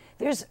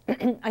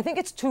 I think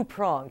it's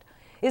two-pronged.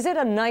 Is it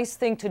a nice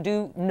thing to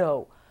do?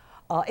 No.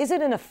 Is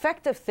it an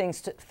effective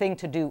thing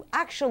to do?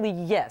 Actually,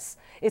 yes.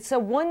 It's a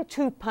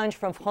 1-2 punch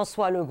from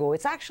François Legault.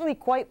 It's actually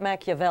quite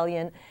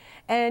Machiavellian.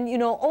 And,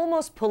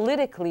 almost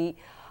politically,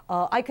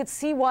 I could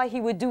see why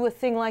he would do a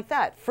thing like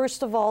that.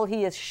 First of all,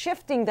 he is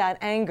shifting that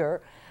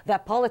anger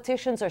that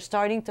politicians are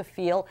starting to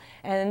feel,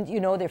 and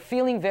they're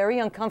feeling very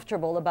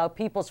uncomfortable about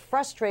people's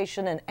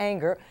frustration and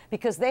anger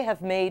because they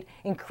have made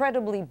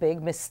incredibly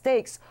big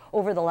mistakes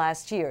over the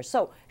last year.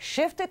 So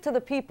shift it to the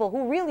people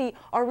who really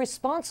are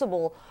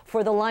responsible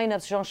for the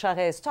lineups Jean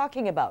Charest is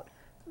talking about.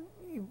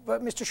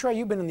 But Mr. Charest,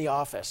 you've been in the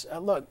office.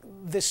 Look,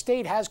 the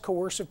state has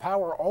coercive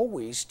power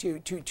always to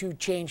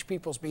change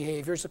people's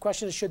behaviors. The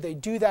question is, should they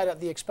do that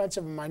at the expense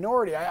of a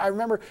minority? I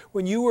remember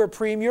when you were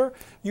premier,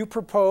 you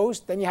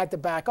proposed, then you had to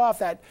back off,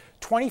 that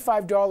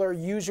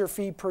 $25 user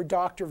fee per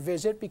doctor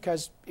visit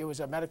because it was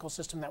a medical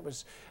system that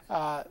was,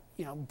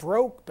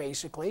 broke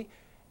basically.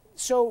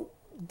 So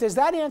does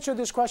that answer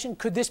this question?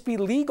 Could this be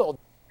legal?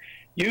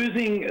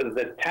 Using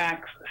the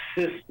tax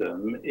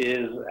system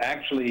is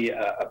actually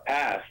a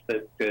path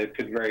that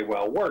could very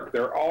well work.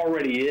 There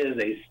already is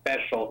a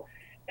special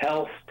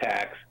health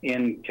tax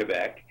in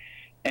Quebec,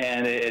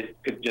 and it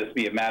could just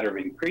be a matter of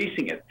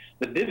increasing it.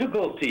 The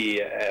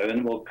difficulty,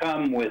 Evan, will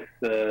come with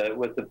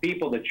the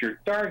people that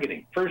you're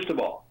targeting. First of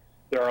all,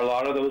 there are a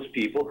lot of those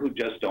people who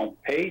just don't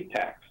pay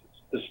taxes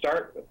to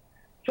start with.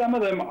 Some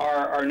of them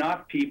are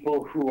not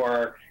people who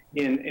are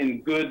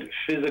in good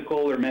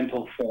physical or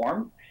mental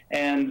form.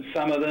 And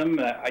some of them,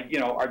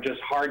 are just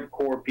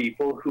hardcore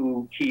people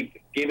who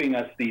keep giving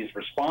us these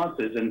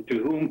responses and to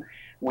whom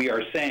we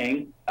are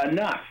saying,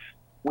 enough.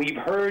 We've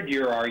heard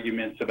your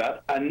arguments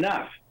about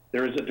enough.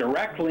 There is a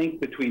direct link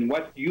between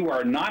what you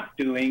are not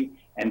doing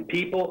and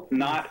people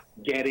not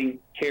getting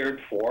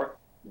cared for.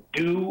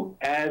 Do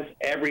as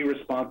every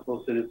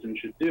responsible citizen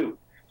should do.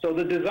 So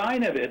the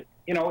design of it,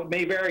 you know, it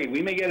may vary.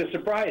 We may get a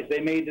surprise.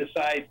 They may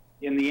decide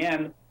in the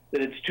end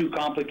that it's too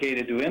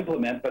complicated to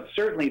implement, but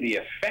certainly the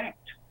effect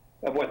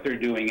of what they're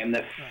doing and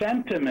the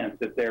sentiment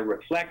that they're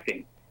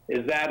reflecting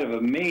is that of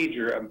a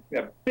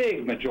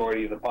big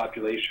majority of the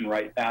population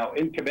right now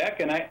in Quebec,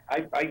 and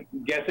I'm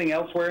guessing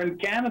elsewhere in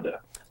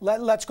Canada.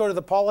 Let's go to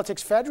the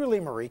politics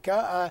federally,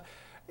 Marika.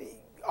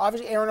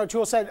 Obviously, Aaron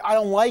O'Toole said, I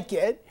don't like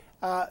it.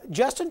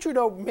 Justin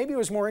Trudeau, maybe it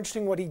was more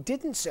interesting what he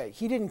didn't say.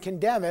 He didn't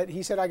condemn it.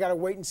 He said, I got to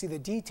wait and see the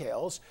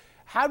details.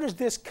 How does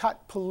this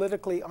cut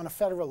politically on a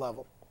federal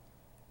level?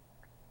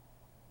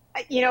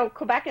 You know,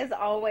 Quebec is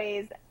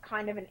always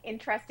kind of an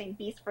interesting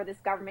beast for this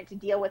government to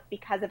deal with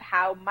because of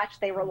how much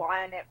they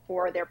rely on it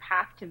for their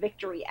path to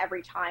victory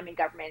every time in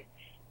government.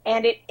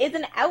 And it is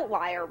an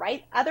outlier,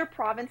 right? Other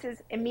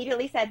provinces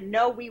immediately said,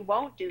 no, we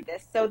won't do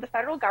this. So the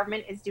federal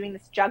government is doing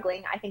this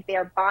juggling. I think they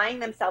are buying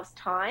themselves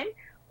time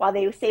while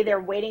they say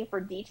they're waiting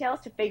for details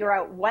to figure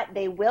out what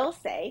they will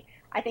say.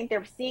 I think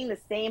they're seeing the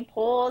same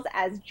polls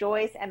as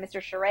Joyce and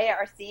Mr. Charest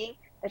are seeing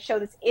that show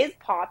this is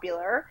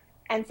popular.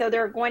 And so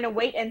they're going to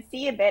wait and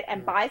see a bit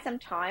and buy some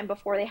time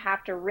before they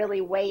have to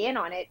really weigh in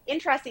on it.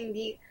 Interesting,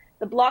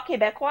 the Bloc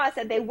Québécois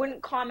said they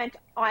wouldn't comment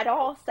at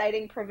all,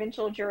 citing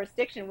provincial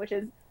jurisdiction, which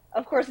is,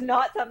 of course,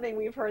 not something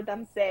we've heard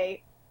them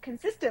say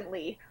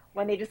consistently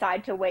when they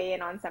decide to weigh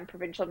in on some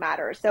provincial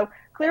matters. So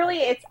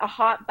clearly it's a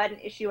hot button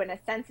issue and a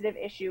sensitive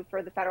issue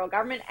for the federal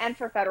government and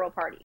for federal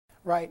parties.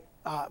 Right.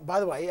 By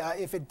the way,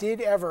 if it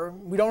did ever,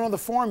 we don't know the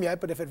form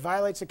yet, but if it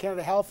violates the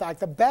Canada Health Act,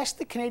 the best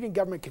the Canadian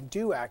government can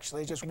do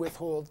actually is just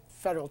withhold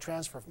federal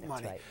transfer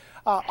money. Right.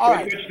 All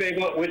right.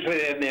 Which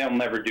they'll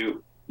never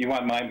do. You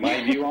want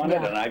my view on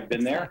it, and I've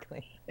been there.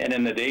 And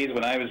in the days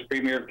when I was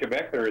Premier of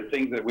Quebec, there are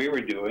things that we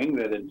were doing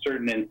that in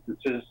certain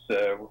instances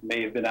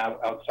may have been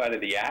outside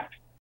of the Act.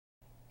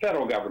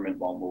 Federal government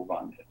won't move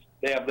on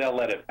this. They'll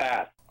let it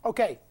pass.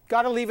 Okay,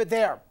 got to leave it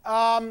there.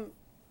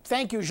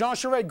 Thank you, Jean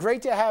Charest.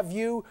 Great to have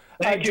you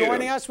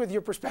joining us with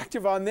your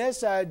perspective on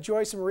this.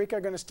 Joyce and Marika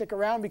are going to stick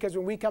around because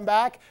when we come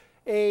back,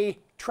 a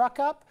truck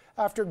up.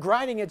 After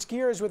grinding its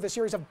gears with a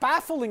series of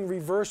baffling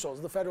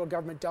reversals, the federal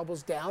government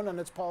doubles down on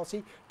its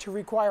policy to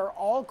require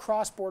all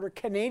cross-border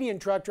Canadian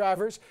truck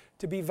drivers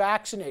to be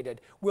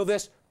vaccinated. Will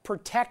this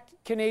protect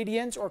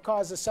Canadians or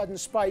cause a sudden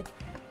spike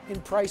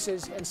in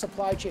prices and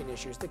supply chain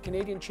issues? The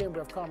Canadian Chamber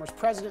of Commerce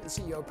President and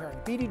CEO Perrin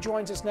Beatty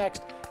joins us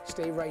next.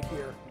 Stay right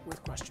here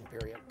with Question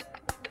Period.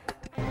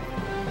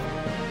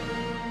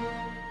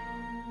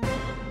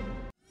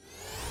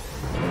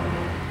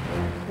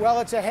 Well,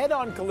 it's a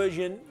head-on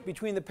collision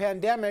between the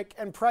pandemic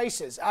and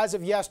prices. As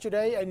of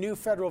yesterday, a new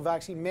federal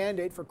vaccine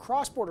mandate for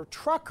cross-border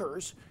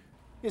truckers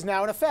is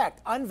now in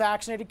effect.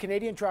 Unvaccinated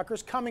Canadian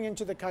truckers coming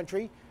into the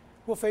country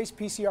will face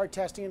PCR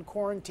testing and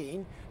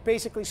quarantine,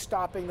 basically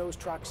stopping those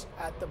trucks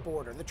at the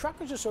border. The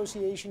Truckers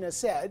Association has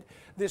said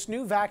this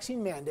new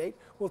vaccine mandate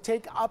will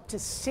take up to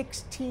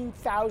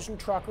 16,000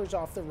 truckers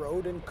off the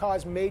road and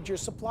cause major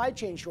supply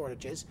chain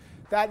shortages.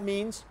 That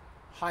means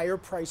higher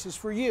prices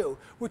for you,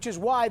 which is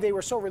why they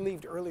were so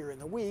relieved earlier in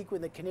the week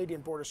when the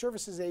Canadian Border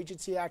Services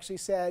Agency actually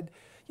said,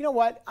 you know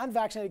what,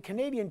 unvaccinated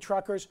Canadian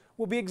truckers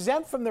will be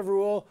exempt from the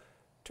rule.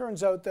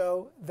 Turns out,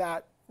 though,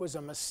 that was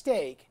a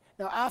mistake.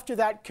 Now, after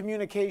that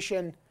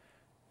communication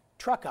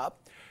truck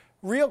up,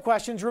 real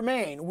questions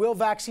remain. Will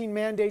vaccine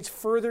mandates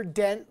further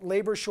dent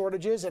labor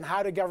shortages, and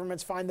how do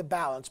governments find the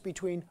balance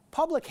between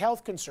public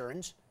health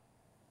concerns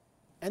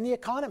and the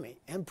economy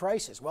and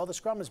prices? Well, the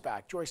scrum is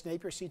back. Joyce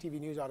Napier, CTV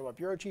News Ottawa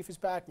Bureau Chief, is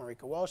back.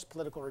 Marika Walsh,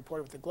 political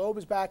reporter with The Globe,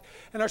 is back.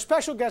 And our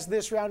special guest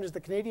this round is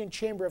the Canadian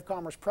Chamber of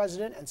Commerce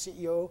President and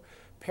CEO,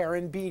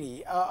 Perrin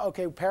Beatty.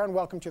 Okay, Perrin,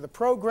 welcome to the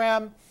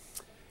program.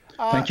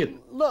 Thank you.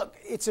 Look,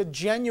 it's a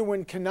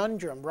genuine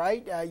conundrum,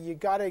 right? You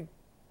got to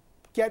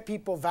get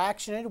people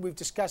vaccinated. We've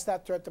discussed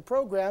that throughout the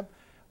program.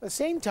 At the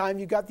same time,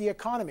 you got the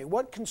economy.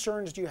 What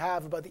concerns do you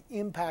have about the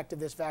impact of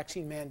this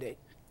vaccine mandate?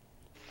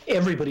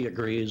 Everybody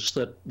agrees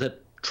that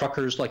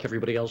truckers, like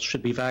everybody else,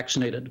 should be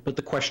vaccinated. But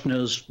the question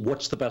is,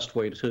 what's the best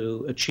way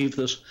to achieve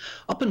this?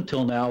 Up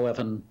until now,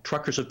 Evan,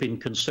 truckers have been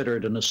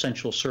considered an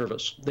essential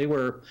service. They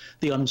were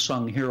the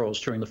unsung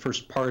heroes during the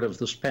first part of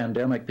this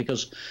pandemic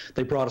because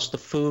they brought us the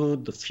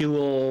food, the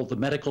fuel, the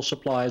medical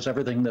supplies,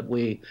 everything that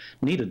we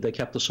needed. They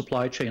kept the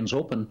supply chains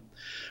open.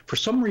 For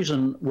some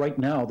reason, right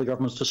now, the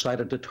government's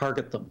decided to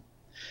target them.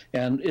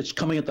 And it's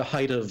coming at the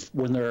height of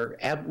when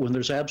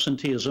there's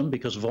absenteeism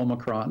because of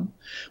Omicron,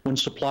 when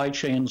supply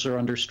chains are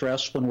under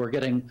stress, when we're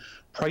getting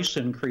price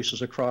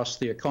increases across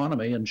the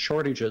economy and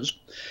shortages,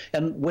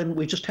 and when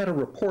we just had a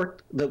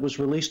report that was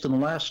released in the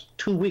last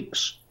 2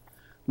 weeks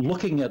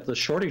looking at the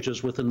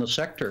shortages within the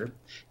sector. It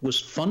was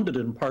funded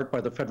in part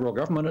by the federal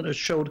government, and it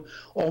showed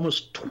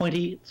almost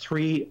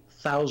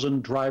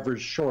 23,000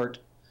 drivers short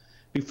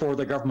before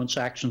the government's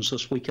actions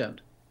this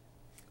weekend.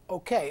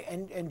 Okay,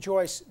 and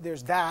Joyce,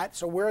 there's that.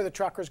 So where are the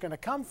truckers going to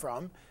come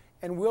from?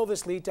 And will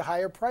this lead to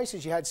higher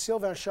prices? You had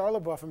Sylvain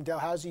Charlebois from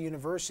Dalhousie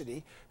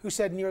University, who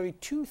said nearly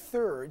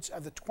 2/3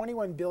 of the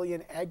 21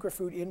 billion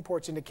agri-food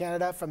imports into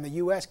Canada from the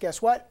U.S.,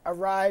 guess what,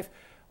 arrive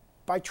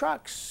by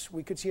trucks,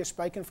 we could see a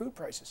spike in food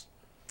prices.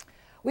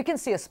 We can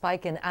see a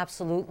spike in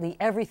absolutely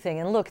everything.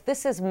 And look,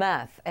 this is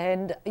math.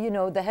 And, you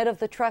know, the head of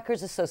the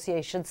Truckers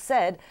Association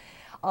said,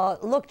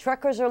 look,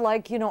 truckers are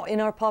like, you know, in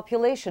our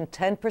population,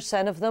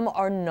 10% of them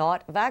are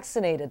not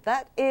vaccinated.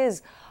 That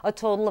is a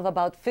total of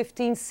about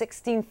 15,000,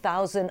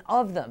 16,000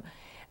 of them.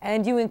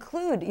 And you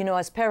include, you know,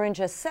 as Perrin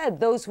just said,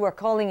 those who are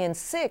calling in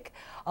sick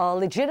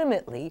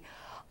legitimately.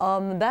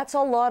 That's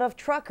a lot of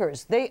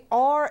truckers. They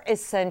are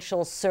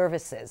essential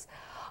services.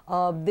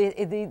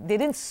 They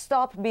didn't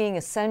stop being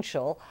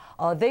essential.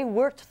 They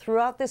worked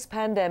throughout this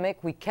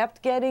pandemic. We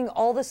kept getting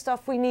all the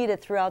stuff we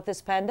needed throughout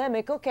this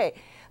pandemic. Okay,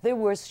 there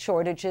were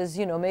shortages.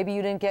 You know, maybe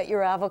you didn't get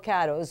your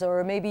avocados,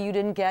 or maybe you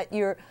didn't get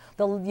your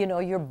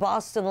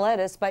Boston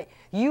lettuce, but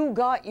you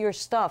got your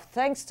stuff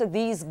thanks to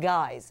these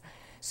guys.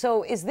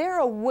 So is there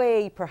a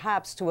way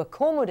perhaps to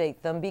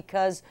accommodate them,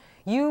 because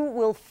you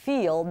will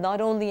feel not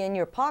only in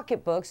your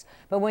pocketbooks,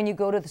 but when you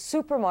go to the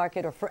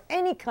supermarket or for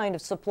any kind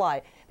of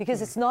supply,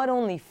 because it's not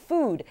only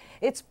food,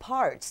 it's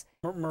parts.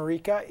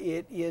 Marika,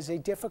 it is a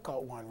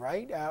difficult one,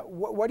 right?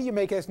 What do you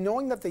make of this,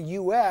 knowing that the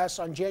U.S.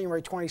 on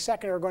January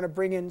 22nd are going to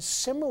bring in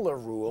similar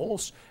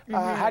rules?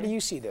 How do you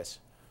see this?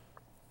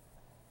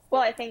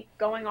 Well, I think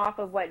going off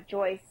of what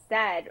Joyce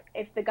said,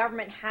 if the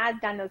government has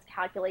done those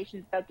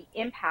calculations about the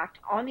impact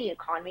on the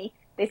economy,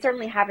 they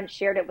certainly haven't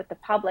shared it with the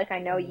public. I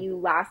know you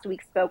last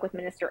week spoke with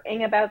Minister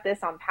Ng about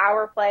this on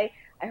Power Play.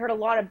 I heard a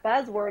lot of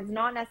buzzwords,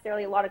 not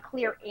necessarily a lot of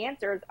clear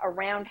answers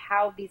around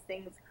how these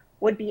things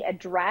would be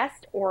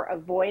addressed or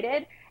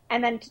avoided.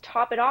 And then to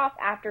top it off,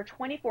 after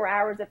 24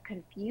 hours of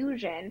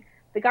confusion,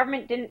 the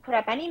government didn't put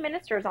up any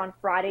ministers on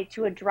Friday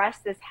to address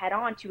this head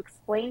on, to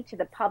explain to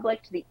the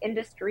public, to the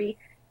industry,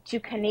 to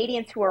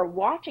Canadians who are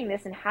watching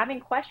this and having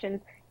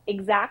questions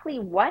exactly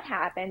what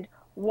happened,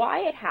 why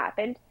it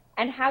happened,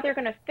 and how they're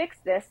going to fix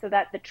this so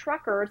that the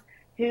truckers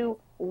who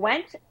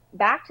went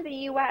back to the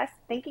U.S.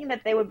 thinking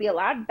that they would be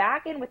allowed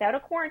back in without a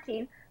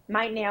quarantine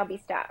might now be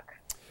stuck.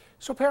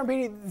 So, Perrin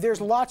Beatty,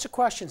 there's lots of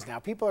questions now.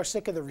 People are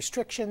sick of the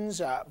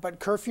restrictions, but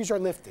curfews are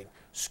lifting.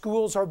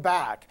 Schools are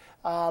back.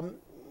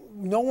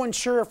 No one's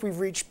sure if we've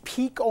reached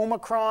peak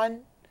Omicron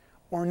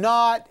or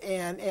not,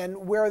 and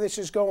where this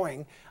is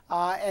going,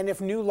 and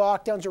if new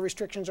lockdowns or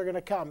restrictions are going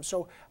to come.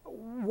 So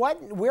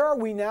where are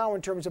we now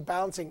in terms of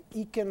balancing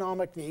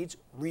economic needs,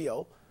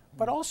 real,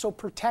 but also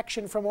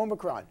protection from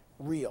Omicron,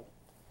 real?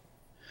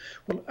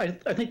 Well, I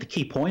think the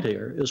key point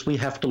here is we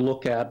have to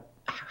look at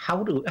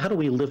how do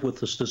we live with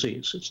this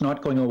disease? It's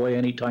not going away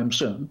anytime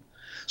soon.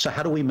 So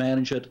how do we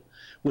manage it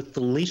with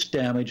the least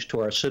damage to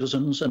our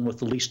citizens and with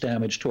the least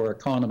damage to our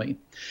economy?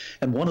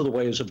 And one of the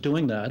ways of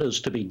doing that is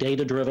to be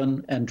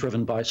data-driven and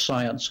driven by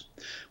science.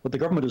 What the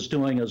government is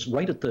doing is,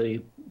 right at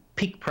the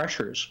peak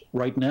pressures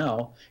right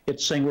now,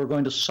 it's saying we're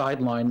going to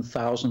sideline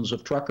thousands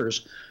of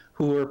truckers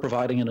who are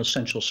providing an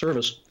essential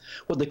service.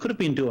 What they could have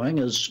been doing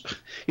is,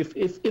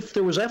 if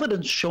there was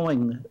evidence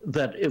showing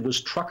that it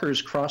was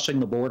truckers crossing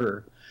the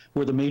border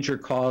were the major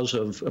cause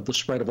of the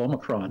spread of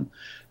Omicron,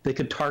 they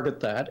could target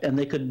that, and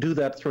they could do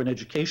that through an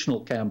educational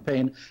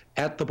campaign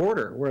at the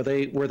border where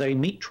they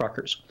meet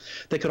truckers.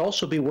 They could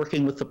also be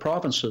working with the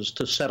provinces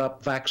to set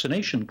up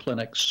vaccination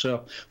clinics,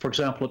 for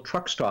example, at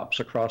truck stops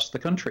across the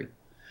country.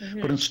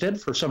 But instead,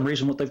 for some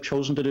reason, what they've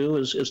chosen to do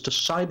is to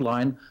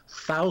sideline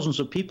thousands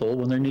of people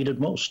when they're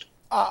needed most.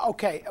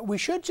 Okay, we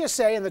should just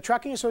say, and the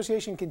Trucking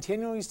Association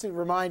continues to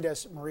remind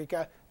us,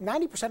 Marika,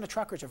 90% of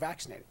truckers are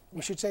vaccinated.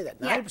 We should say that.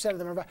 90% of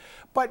them are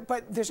vaccinated.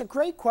 But there's a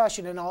great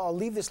question, and I'll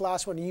leave this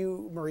last one to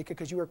you, Marika,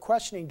 because you were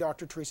questioning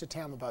Dr. Theresa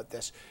Tam about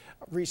this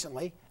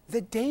recently. The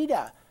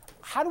data.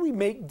 How do we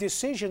make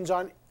decisions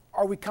on,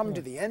 are we coming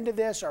to the end of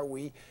this? Are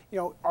we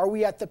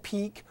at the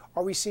peak?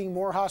 Are we seeing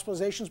more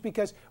hospitalizations?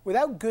 Because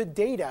without good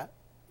data,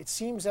 it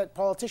seems that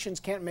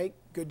politicians can't make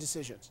good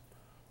decisions.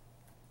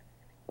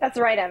 That's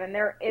right, Evan.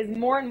 There is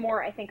more and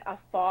more, I think, a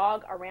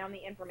fog around the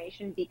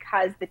information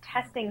because the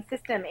testing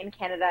system in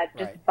Canada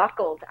just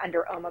buckled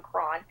under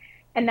Omicron.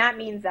 And that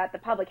means that the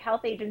Public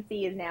Health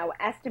Agency is now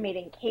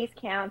estimating case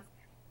counts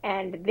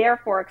and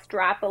therefore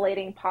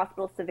extrapolating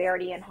possible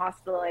severity and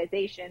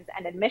hospitalizations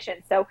and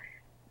admissions. So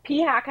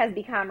PHAC has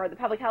become, or the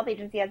Public Health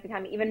Agency has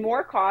become, even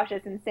more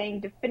cautious in saying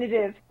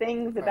definitive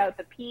things about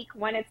the peak,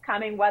 when it's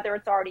coming, whether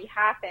it's already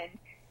happened.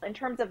 In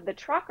terms of the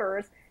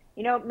truckers,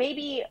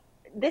 maybe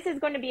this is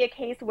going to be a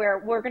case where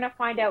we're going to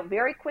find out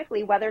very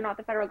quickly whether or not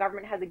the federal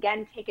government has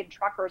again taken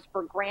truckers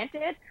for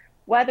granted,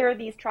 whether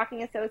these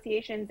trucking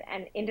associations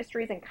and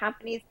industries and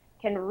companies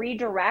can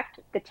redirect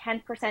the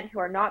 10% who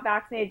are not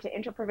vaccinated to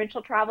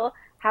interprovincial travel,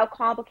 how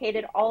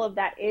complicated all of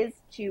that is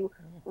to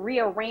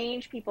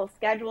rearrange people's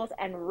schedules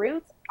and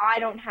routes. I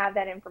don't have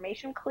that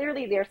information.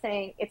 Clearly, they're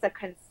saying it's a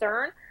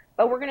concern,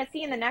 but we're going to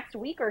see in the next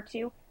week or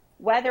two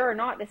whether or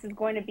not this is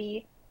going to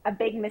be a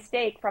big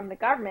mistake from the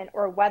government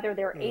or whether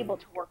they're able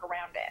to work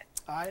around it.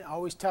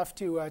 Always tough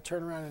to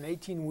turn around an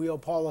 18-wheel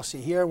policy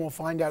here, and we'll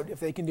find out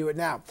if they can do it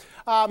now.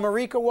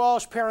 Marika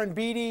Walsh, Perrin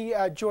Beatty,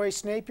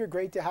 Joyce Napier,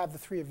 great to have the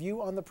three of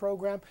you on the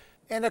program.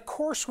 And of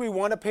course, we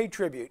want to pay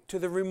tribute to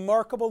the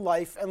remarkable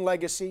life and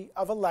legacy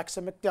of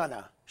Alexa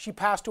McDonough. She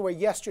passed away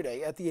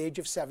yesterday at the age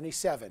of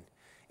 77.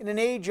 In an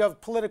age of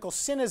political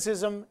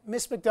cynicism,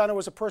 Miss McDonough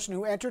was a person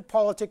who entered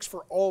politics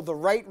for all the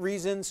right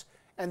reasons,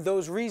 and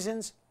those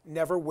reasons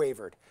never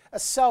wavered. A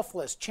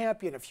selfless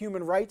champion of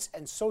human rights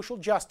and social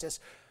justice,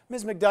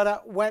 Ms.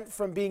 McDonough went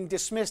from being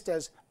dismissed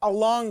as a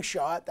long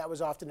shot, that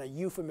was often a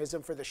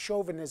euphemism for the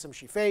chauvinism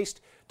she faced,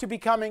 to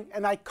becoming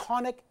an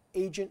iconic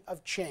agent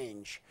of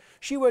change.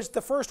 She was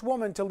the first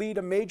woman to lead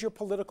a major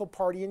political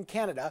party in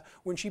Canada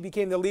when she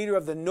became the leader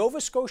of the Nova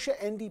Scotia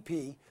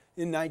NDP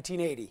in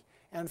 1980.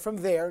 And from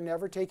there,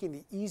 never taking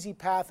the easy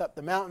path up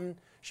the mountain,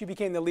 she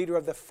became the leader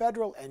of the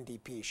federal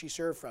NDP. She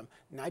served from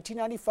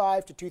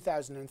 1995 to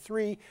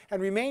 2003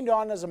 and remained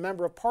on as a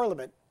member of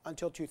parliament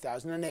until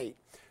 2008.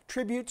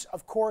 Tributes,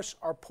 of course,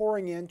 are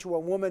pouring in to a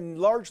woman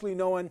largely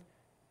known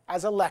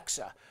as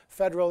Alexa.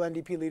 Federal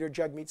NDP leader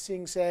Jagmeet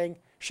Singh saying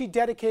she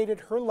dedicated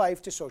her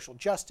life to social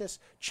justice,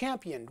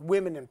 championed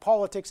women in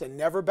politics, and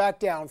never backed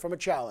down from a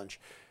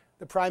challenge.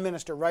 The Prime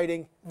Minister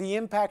writing, the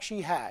impact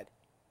she had,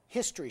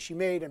 history she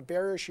made, and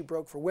barriers she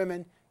broke for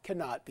women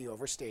cannot be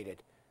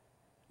overstated.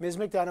 Ms.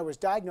 McDonough was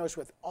diagnosed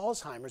with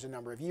Alzheimer's a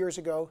number of years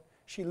ago.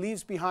 She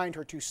leaves behind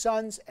her 2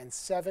 sons and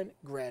 7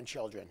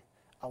 grandchildren.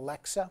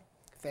 Alexa,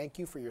 thank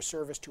you for your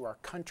service to our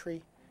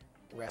country.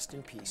 Rest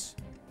in peace.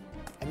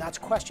 And that's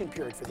question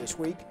period for this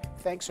week.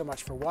 Thanks so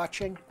much for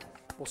watching.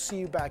 We'll see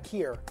you back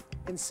here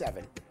in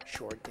 7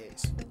 short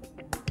days.